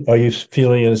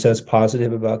feeling in a sense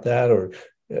positive about that, or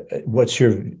what's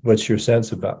your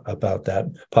sense about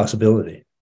that possibility?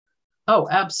 Oh,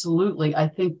 absolutely. I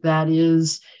think that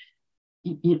is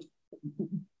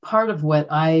part of what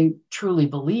I truly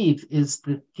believe, is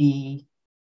that the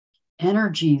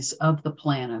energies of the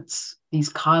planets, these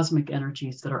cosmic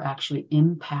energies that are actually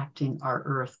impacting our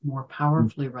Earth more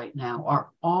powerfully right now, are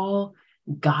all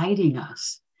guiding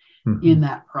us in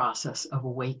that process of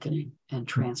awakening and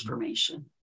transformation.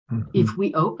 If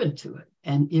we open to it,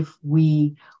 and if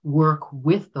we work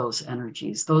with those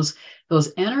energies, those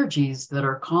energies that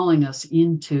are calling us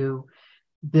into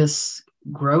this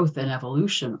growth and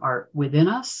evolution, are within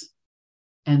us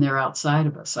and they're outside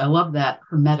of us. I love that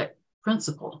Hermetic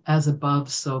principle: as above,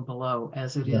 so below.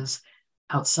 As it is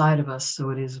outside of us,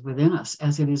 so it is within us.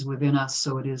 As it is within us,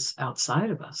 so it is outside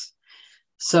of us.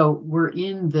 So we're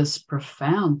in this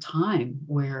profound time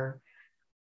where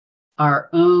our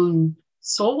own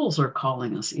souls are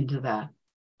calling us into that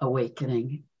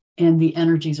awakening, and the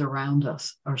energies around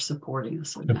us are supporting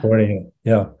us in that.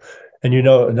 Yeah. And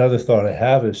another thought I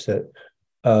have is that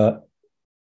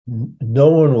no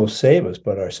one will save us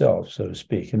but ourselves, so to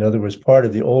speak. In other words, part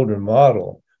of the older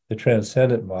model, the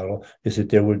transcendent model, is that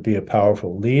there would be a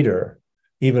powerful leader,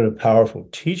 even a powerful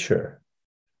teacher,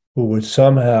 who would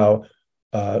somehow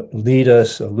lead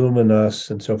us, illumine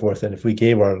us, and so forth. And if we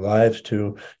gave our lives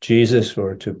to Jesus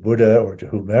or to Buddha or to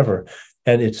whomever,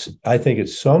 and I think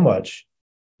it's so much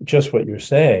just what you're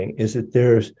saying, is that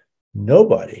there's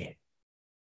nobody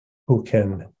who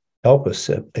can help us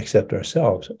except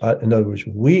ourselves. In other words,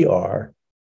 we are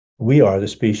the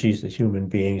species, the human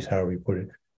beings, however you put it,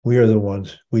 we are the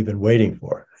ones we've been waiting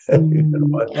for.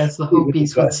 As the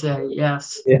Hopis would say,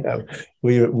 yes. Yeah,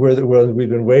 we're the world we've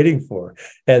been waiting for.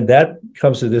 And that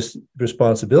comes to this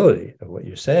responsibility of what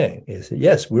you're saying is that,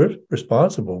 yes, we're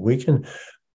responsible.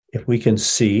 If we can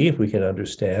see, if we can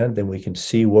understand, then we can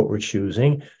see what we're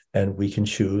choosing, and we can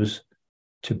choose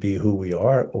to be who we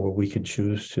are, or we can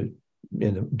choose to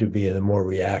be in a more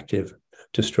reactive,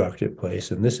 destructive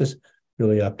place. And this is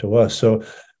really up to us. So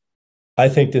I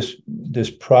think this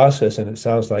process, and it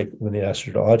sounds like in the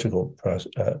astrological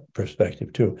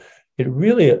perspective too, it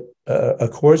really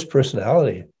accords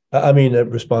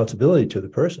responsibility to the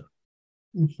person.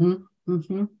 Mm-hmm.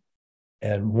 Mm-hmm.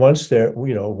 And once they're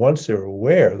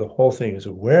aware, the whole thing is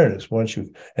awareness.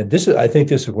 I think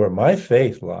this is where my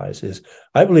faith lies, is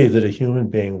I believe that a human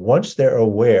being, once they're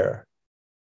aware,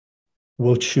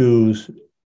 will choose,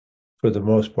 for the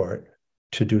most part,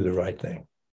 to do the right thing.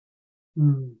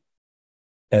 Mm.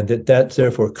 And that's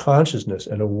therefore consciousness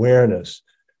and awareness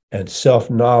and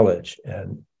self-knowledge.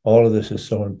 And all of this is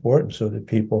so important so that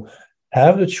people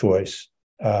have the choice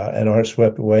and aren't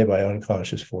swept away by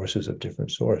unconscious forces of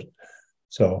different sorts.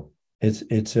 So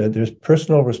there's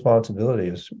personal responsibility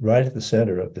is right at the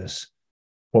center of this,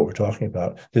 what we're talking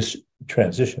about, this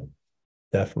transition,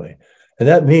 definitely. And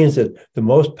that means that the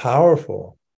most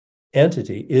powerful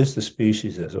entity is the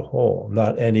species as a whole,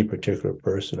 not any particular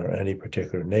person or any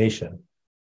particular nation.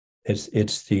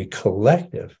 It's the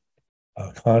collective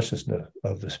consciousness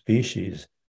of the species,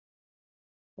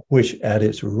 which at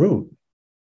its root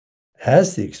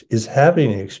is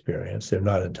having the experience. We're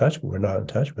not in touch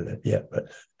with it yet, but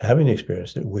having the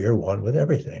experience that we are one with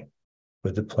everything,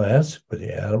 with the plants, with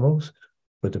the animals,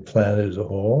 with the planet as a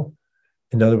whole.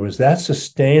 In other words, that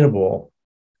sustainable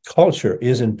culture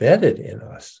is embedded in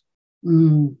us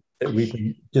that we've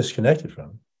been disconnected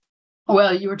from.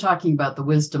 Well, you were talking about the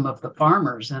wisdom of the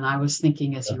farmers, and I was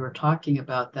thinking as you were talking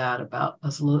about that, about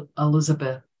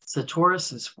Elizabeth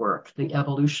Sahtouris's work, the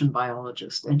evolution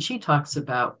biologist, and she talks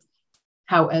about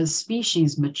how as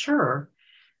species mature,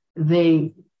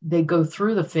 they go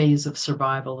through the phase of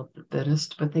survival of the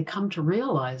fittest, but they come to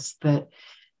realize that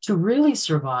to really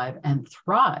survive and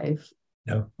thrive,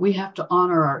 we have to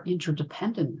honor our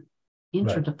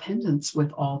interdependence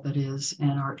with all that is,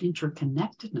 and our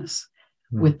interconnectedness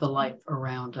with the life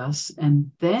around us.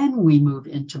 And then we move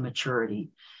into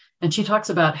maturity. And she talks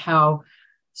about how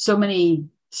so many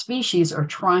species are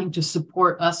trying to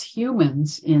support us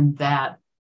humans in that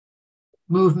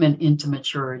movement into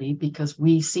maturity, because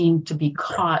we seem to be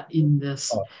caught in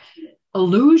this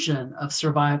illusion of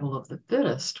survival of the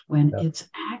fittest, when it's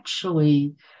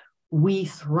actually, we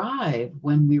thrive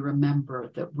when we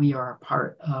remember that we are a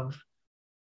part of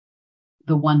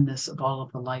the oneness of all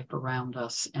of the life around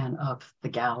us and of the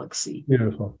galaxy.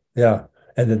 Beautiful. Yeah.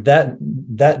 And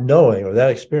that knowing or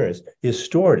that experience is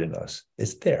stored in us.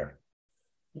 It's there.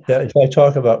 Yeah. If I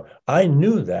talk about, I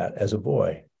knew that as a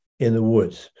boy in the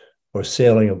woods or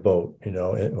sailing a boat,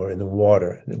 or in the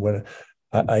water. When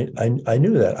I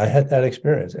knew that, I had that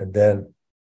experience, and then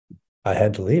I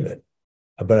had to leave it,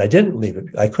 but I didn't leave it.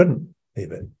 I couldn't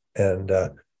leave it. And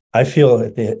I feel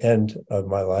at the end of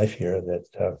my life here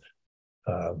that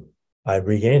I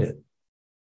regained it.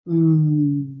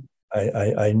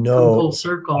 I know. Full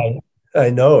circle.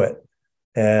 I know it,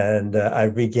 and I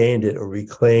regained it or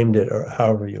reclaimed it, or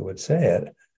however you would say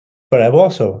it. But I've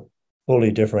also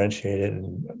fully differentiated,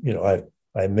 and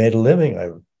I made a living.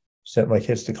 I've sent my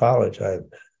kids to college. I've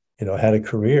had a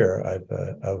career.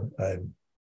 I'm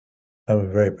a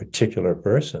very particular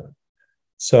person.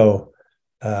 So,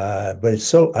 but it's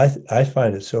so I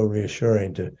find it so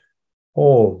reassuring to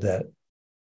hold that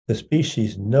the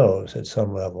species knows at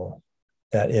some level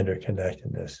that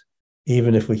interconnectedness,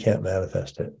 even if we can't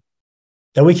manifest it.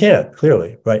 And we can't,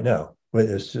 clearly, right now.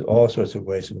 There's all sorts of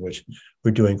ways in which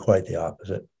we're doing quite the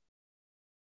opposite.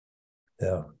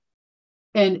 Yeah.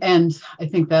 And I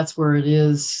think that's where it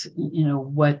is,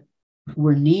 what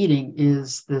we're needing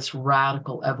is this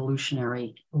radical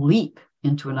evolutionary leap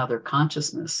into another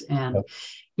consciousness. And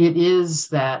it is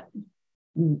that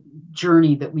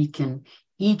journey that we can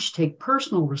each take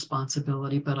personal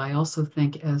responsibility, but I also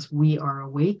think as we are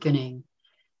awakening,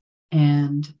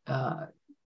 and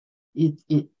it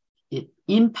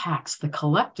impacts the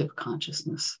collective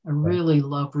consciousness. I really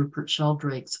love Rupert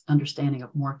Sheldrake's understanding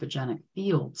of morphogenic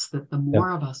fields, that the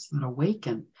more of us that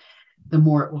awaken, the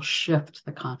more it will shift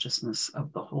the consciousness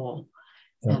of the whole.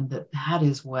 And that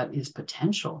is what is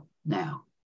potential now.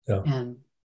 And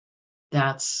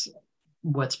that's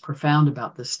what's profound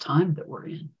about this time that we're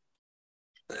in.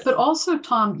 But also,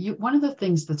 Tom, one of the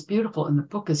things that's beautiful in the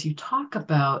book is you talk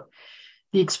about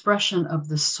the expression of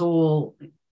the soul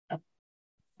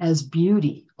as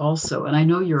beauty also. And I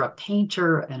know you're a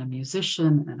painter and a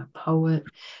musician and a poet,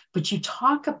 but you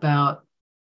talk about,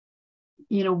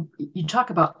 you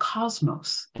talk about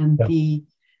cosmos and Yeah. the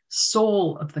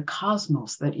soul of the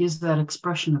cosmos that is that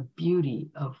expression of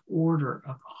beauty, of order,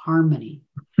 of harmony,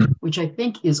 which I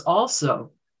think is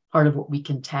also part of what we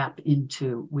can tap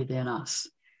into within us,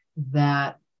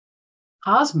 that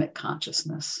cosmic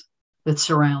consciousness that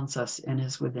surrounds us and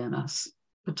is within us.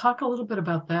 But talk a little bit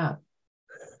about that.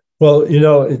 Well,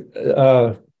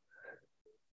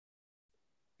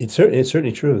 it's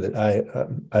certainly true that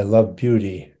I love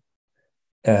beauty,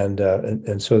 and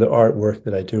so the artwork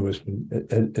that I do has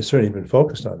certainly been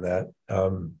focused on that.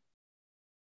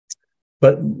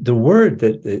 But the word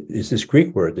that is this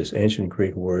Greek word, this ancient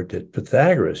Greek word that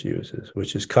Pythagoras uses,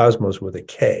 which is cosmos with a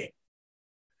K,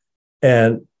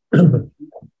 and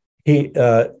he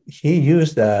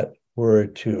used that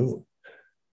word to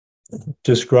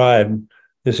describe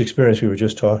this experience we were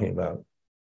just talking about,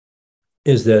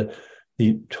 is that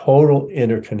the total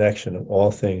interconnection of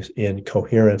all things in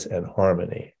coherence and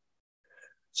harmony.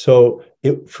 So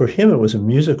for him, it was a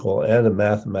musical and a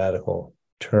mathematical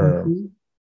term. Mm-hmm.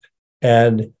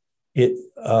 And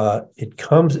it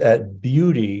comes at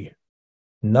beauty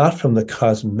not from the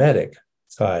cosmetic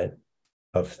side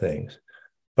of things,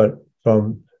 but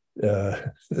from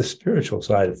the spiritual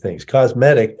side of things.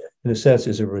 Cosmetic, in a sense,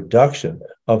 is a reduction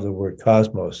of the word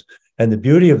cosmos. And the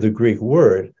beauty of the Greek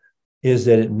word is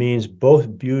that it means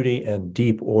both beauty and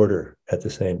deep order at the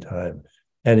same time.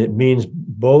 And it means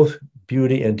both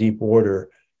beauty and deep order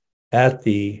at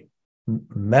the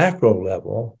macro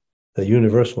level, the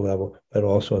universal level, but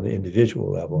also on the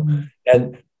individual level. Mm-hmm.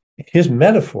 And his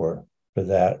metaphor for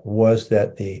that was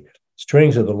that the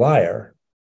strings of the lyre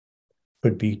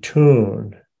could be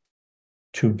tuned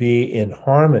to be in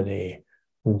harmony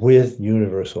with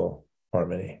universal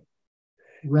harmony.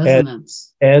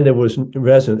 Resonance. And there was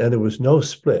resonance, and there was no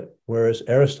split, whereas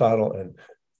Aristotle and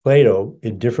Plato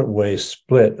in different ways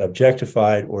split,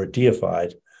 objectified or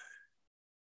deified.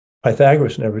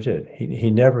 Pythagoras never did.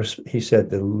 He said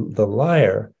the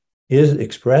lyre is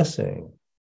expressing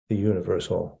the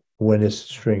universal when its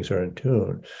strings are in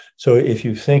tune. So if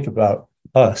you think about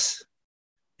us,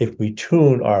 if we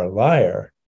tune our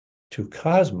lyre to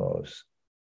cosmos,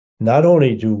 not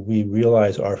only do we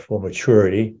realize our full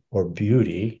maturity or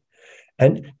beauty,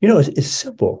 and it's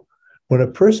simple. When a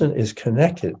person is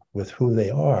connected with who they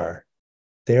are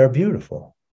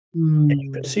beautiful. And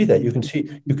you can see that. You can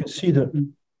see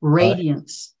the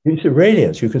radiance. You see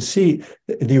radiance. You can see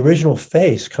the original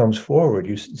face comes forward.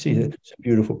 You see that it's a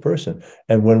beautiful person.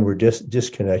 And when we're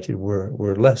disconnected,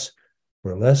 we're less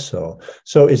so.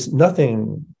 So it's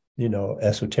nothing,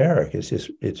 esoteric.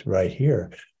 It's right here.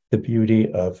 The beauty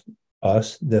of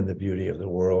us, then the beauty of the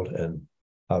world, and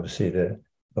obviously the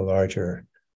larger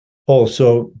whole.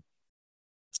 So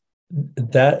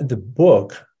that the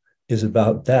book is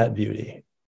about that beauty,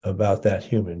 about that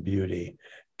human beauty,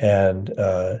 and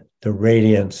the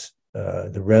radiance,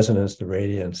 the resonance, the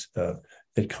radiance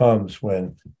that comes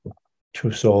when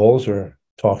two souls are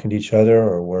talking to each other,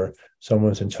 or where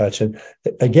someone's in touch. And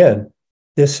again,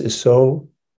 this is so.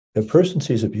 The person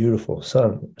sees a beautiful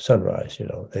sunrise.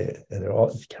 And there are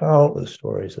all countless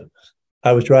stories of.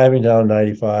 I was driving down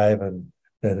 95,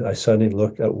 and I suddenly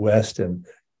looked out west, and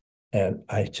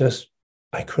I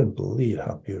couldn't believe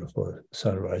how beautiful the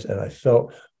sunrise, and I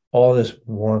felt all this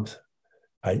warmth.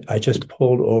 I just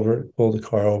pulled the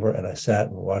car over, and I sat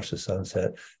and watched the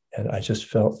sunset, and I just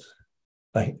felt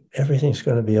like everything's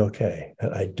going to be okay,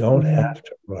 and I don't have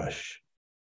to rush.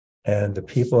 And the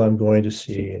people I'm going to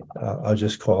see, I'll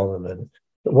just call them, and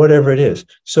whatever it is.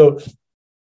 So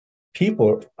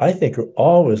people, I think, are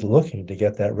always looking to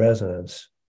get that resonance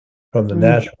from the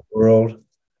natural world,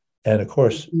 and of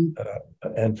course,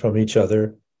 and from each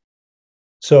other.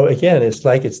 So again, it's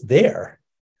like it's there.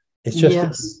 It's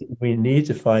just we need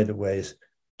to find the ways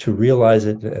to realize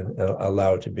it and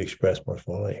allow it to be expressed more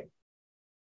fully.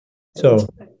 So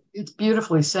it's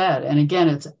beautifully said. And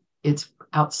again, it's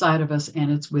outside of us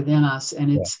and it's within us.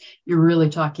 And you're really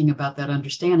talking about that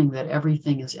understanding that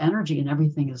everything is energy and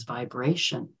everything is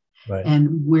vibration. Right.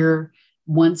 And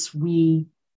once we,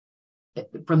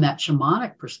 from that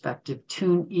shamanic perspective,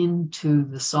 tune into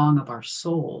the song of our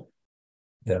soul,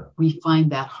 we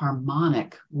find that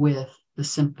harmonic with the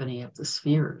symphony of the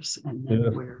spheres. And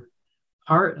then we're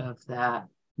part of that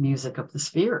music of the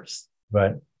spheres.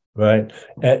 Right.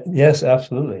 Yes,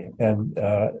 absolutely. And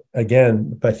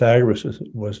again, Pythagoras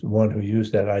was one who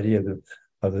used that idea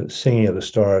of the singing of the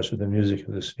stars or the music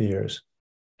of the spheres,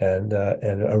 and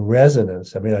a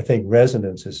resonance. I mean, I think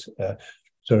resonance is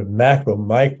sort of macro,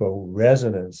 micro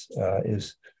resonance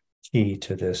is key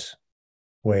to this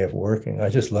way of working. I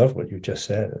just love what you just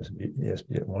said. It's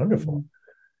wonderful.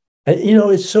 And,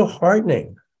 it's so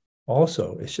heartening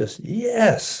also. It's just,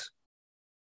 yes,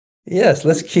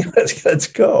 let's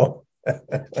go.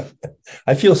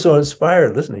 I feel so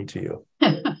inspired listening to you.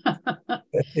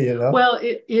 Well,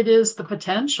 it is the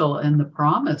potential and the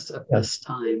promise of this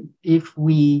time. If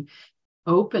we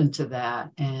open to that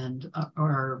and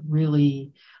are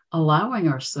really allowing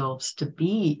ourselves to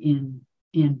be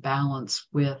in balance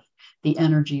with the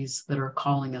energies that are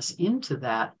calling us into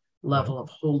that level of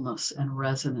wholeness and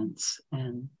resonance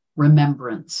and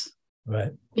remembrance.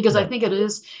 Right. Because I think it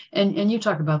is, and you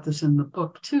talk about this in the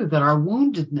book too, that our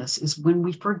woundedness is when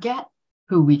we forget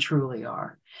who we truly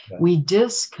are. Right. We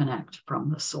disconnect from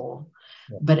the soul.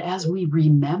 Yeah. But as we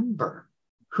remember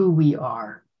who we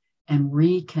are and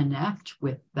reconnect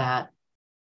with that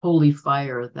holy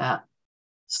fire, that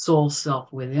soul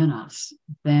self within us,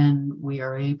 then we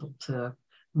are able to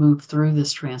move through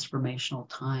this transformational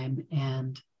time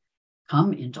and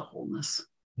come into wholeness.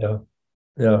 Yeah.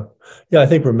 I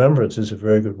think remembrance is a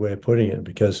very good way of putting it,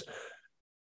 because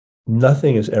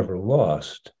nothing is ever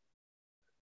lost,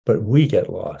 but we get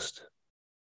lost.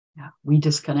 Yeah, we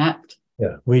disconnect.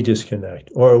 Yeah, we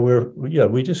disconnect, or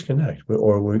we disconnect,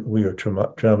 or we are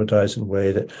traumatized in a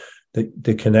way that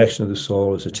the connection of the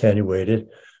soul is attenuated,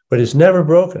 but it's never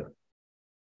broken.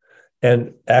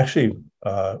 And actually,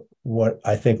 going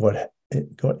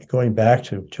back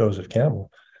to Joseph Campbell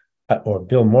or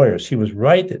Bill Moyers, he was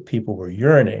right that people were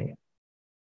yearning,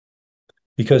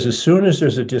 because as soon as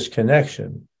there's a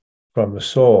disconnection from the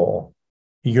soul,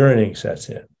 yearning sets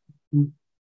in. Mm-hmm.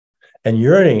 And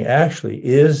yearning actually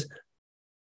is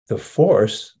the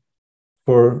force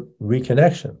for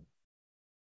reconnection.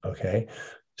 Okay.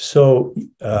 So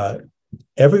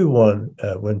everyone,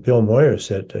 when Bill Moyers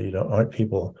said, aren't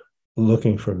people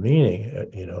looking for meaning?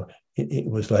 It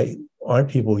was like, aren't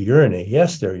people yearning?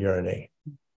 Yes, they're yearning.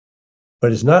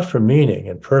 But it's not for meaning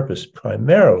and purpose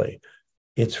primarily.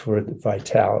 It's for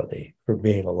vitality, for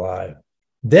being alive.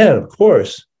 Then, of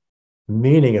course,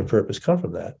 meaning and purpose come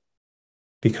from that,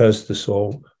 because the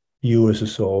soul, you as a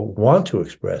soul, want to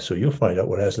express. So you'll find out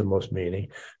what has the most meaning.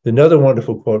 Another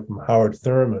wonderful quote from Howard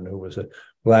Thurman, who was a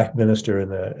Black minister in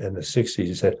the 60s.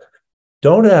 He said,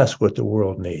 "Don't ask what the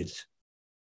world needs.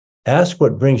 Ask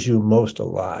what brings you most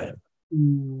alive.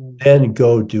 Then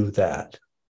go do that,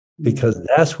 because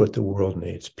that's what the world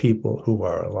needs, people who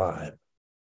are alive."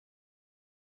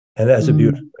 And that's a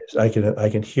beautiful place. I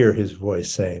can hear his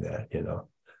voice saying that,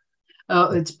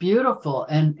 Oh, it's beautiful.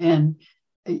 And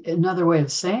another way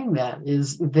of saying that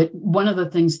is that one of the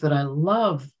things that I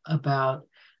love about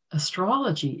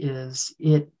astrology is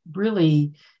it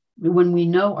really, when we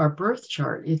know our birth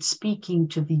chart, it's speaking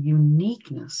to the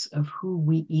uniqueness of who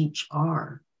we each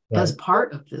are. Right. As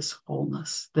part of this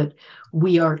wholeness, that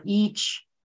we are each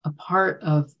a part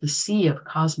of the sea of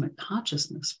cosmic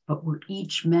consciousness, but we're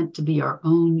each meant to be our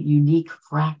own unique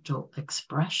fractal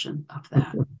expression of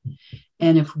that.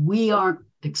 And if we aren't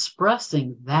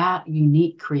expressing that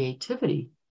unique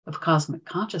creativity of cosmic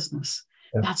consciousness,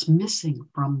 that's missing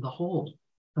from the whole,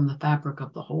 from the fabric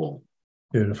of the whole.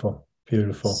 Beautiful.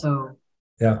 So,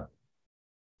 yeah.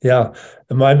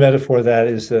 And my metaphor of that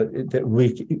is that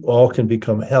we all can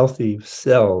become healthy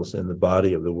cells in the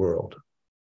body of the world.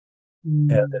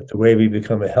 And that the way we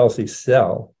become a healthy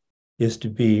cell is to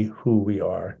be who we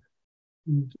are,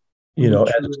 as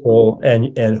a whole,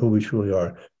 and who we truly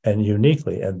are, and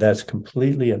uniquely. And that's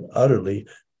completely and utterly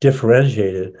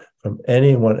differentiated from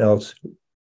anyone else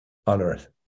on Earth.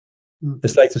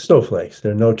 It's like the snowflakes.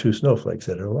 There are no two snowflakes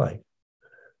that are alike.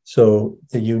 So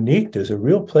the unique, there's a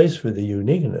real place for the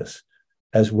uniqueness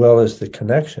as well as the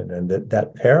connection. And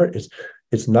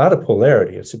it's not a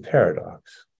polarity, it's a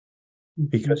paradox,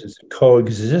 because it's a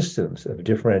coexistence of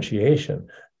differentiation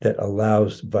that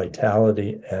allows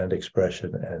vitality and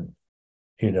expression and,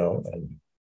 and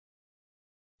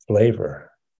flavor.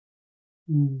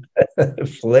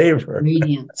 Flavor.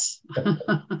 Radiance.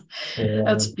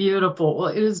 That's beautiful. Well,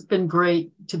 it has been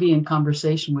great to be in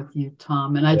conversation with you,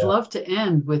 Tom. And I'd love to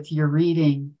end with your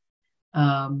reading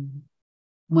one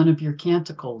of your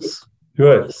canticles.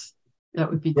 Good. For us. That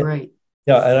would be great.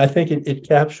 Yeah, and I think it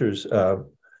captures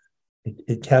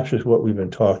it captures what we've been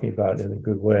talking about in a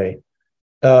good way.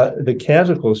 The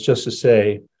canticles, just to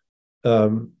say,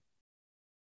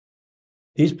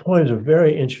 these poems are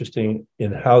very interesting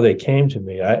in how they came to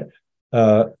me. I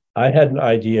had an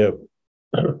idea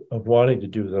of wanting to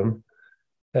do them,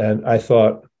 and I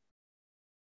thought,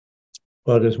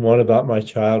 well, there's one about my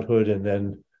childhood, and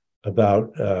then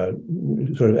about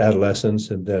sort of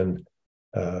adolescence, and then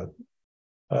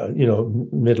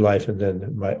midlife and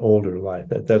then my older life.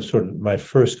 That's sort of my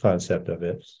first concept of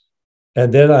it.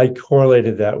 And then I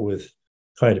correlated that with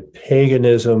kind of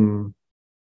paganism,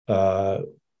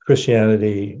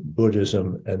 Christianity,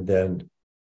 Buddhism, and then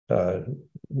I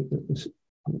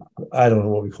don't know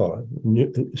what we call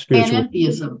it, spiritual.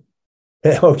 Panentheism.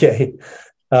 Okay.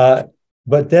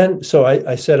 But then, so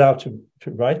I set out to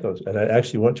write those, and I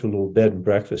actually went to a little bed and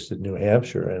breakfast in New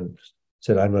Hampshire and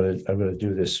said, I'm going to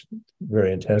do this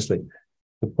very intensely.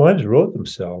 The poems wrote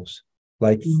themselves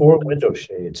like four window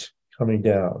shades coming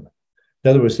down. In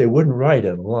other words, they wouldn't write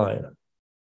in a line.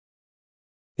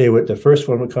 The first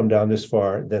one would come down this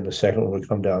far, then the second one would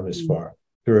come down this far,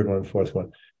 third one, fourth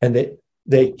one. And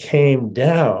they came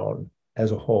down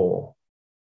as a whole,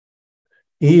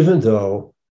 even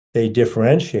though they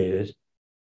differentiated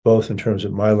both in terms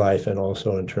of my life and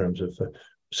also in terms of the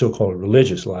so-called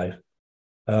religious life.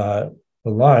 The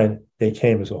line, they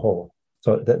came as a whole.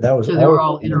 So that was so they were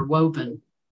all interwoven.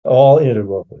 All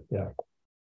interwoven, yeah.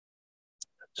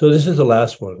 So this is the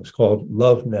last one. It's called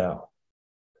Love Now.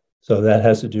 So that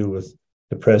has to do with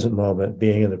the present moment,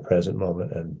 being in the present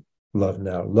moment, and love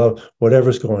now. Love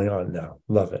whatever's going on now.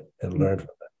 Love it and learn from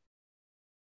it.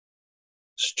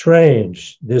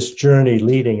 Strange, this journey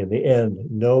leading in the end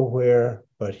nowhere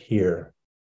but here.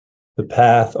 The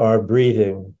path our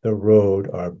breathing, the road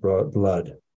our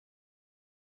blood.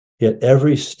 Yet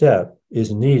every step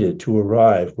is needed to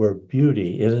arrive where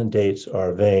beauty inundates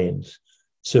our veins,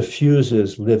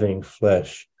 suffuses living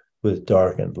flesh with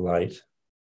darkened light.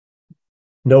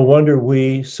 No wonder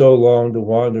we, so long the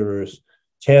wanderers,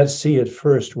 can't see at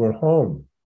first we're home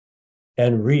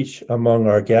and reach among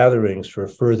our gatherings for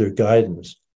further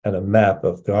guidance and a map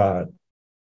of God.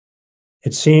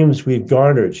 It seems we've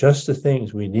garnered just the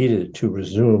things we needed to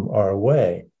resume our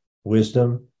way: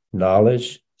 wisdom,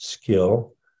 knowledge,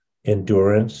 skill,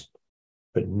 endurance,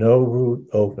 but no route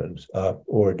opens up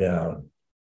or down.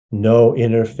 No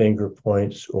inner finger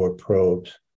points or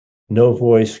probes. No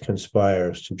voice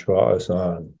conspires to draw us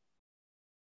on.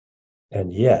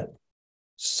 And yet,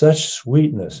 such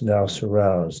sweetness now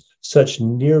surrounds, such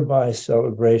nearby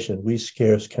celebration we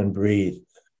scarce can breathe,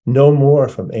 no more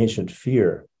from ancient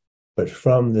fear, but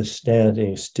from the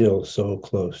standing still so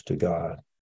close to God.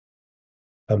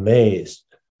 Amazed,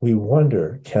 we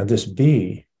wonder, can this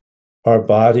be? Our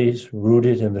bodies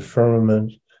rooted in the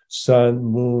firmament, sun,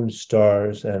 moon,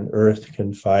 stars, and earth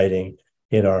confiding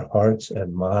in our hearts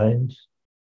and minds?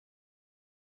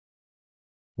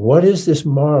 What is this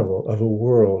marvel of a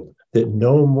world that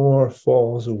no more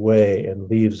falls away and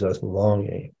leaves us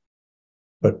longing,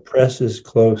 but presses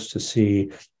close to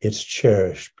see its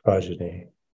cherished progeny?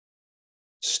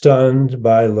 Stunned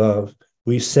by love,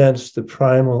 we sense the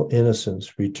primal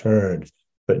innocence returned,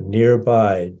 but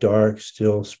nearby dark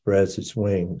still spreads its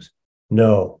wings.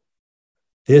 No,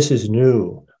 this is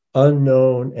new,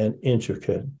 unknown, and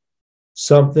intricate,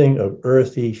 something of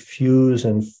earthy fuse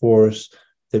and force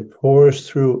that pours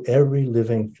through every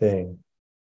living thing.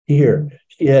 Here,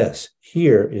 yes,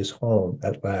 here is home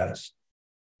at last.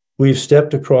 We've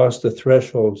stepped across the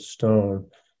threshold stone,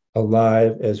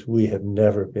 alive as we have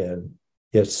never been,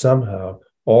 yet somehow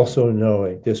also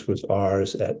knowing this was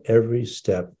ours at every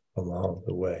step along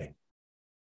the way.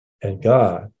 And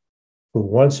God, who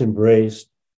once embraced,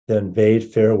 then bade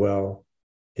farewell,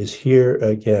 is here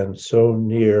again, so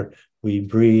near we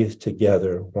breathe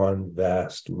together one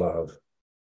vast love.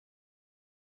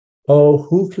 Oh,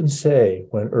 who can say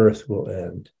when earth will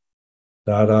end?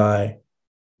 Not I,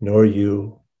 nor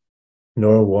you,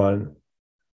 nor one,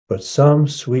 but some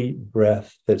sweet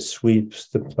breath that sweeps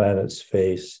the planet's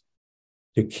face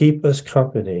to keep us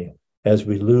company as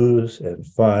we lose and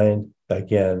find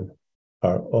again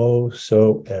our oh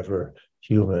so ever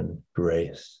human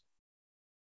grace.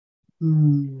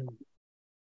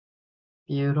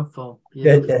 Beautiful.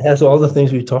 It has all the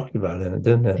things we talked about in it,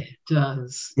 didn't it? It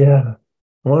does. Yeah.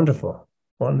 Wonderful.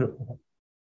 Wonderful.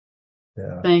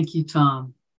 Yeah. Thank you,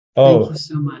 Tom. Oh, thank you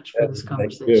so much for this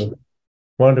conversation. Thank you.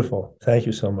 Wonderful. Thank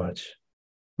you so much.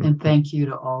 And thank you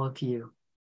to all of you.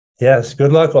 Yes.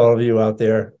 Good luck, all of you out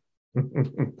there.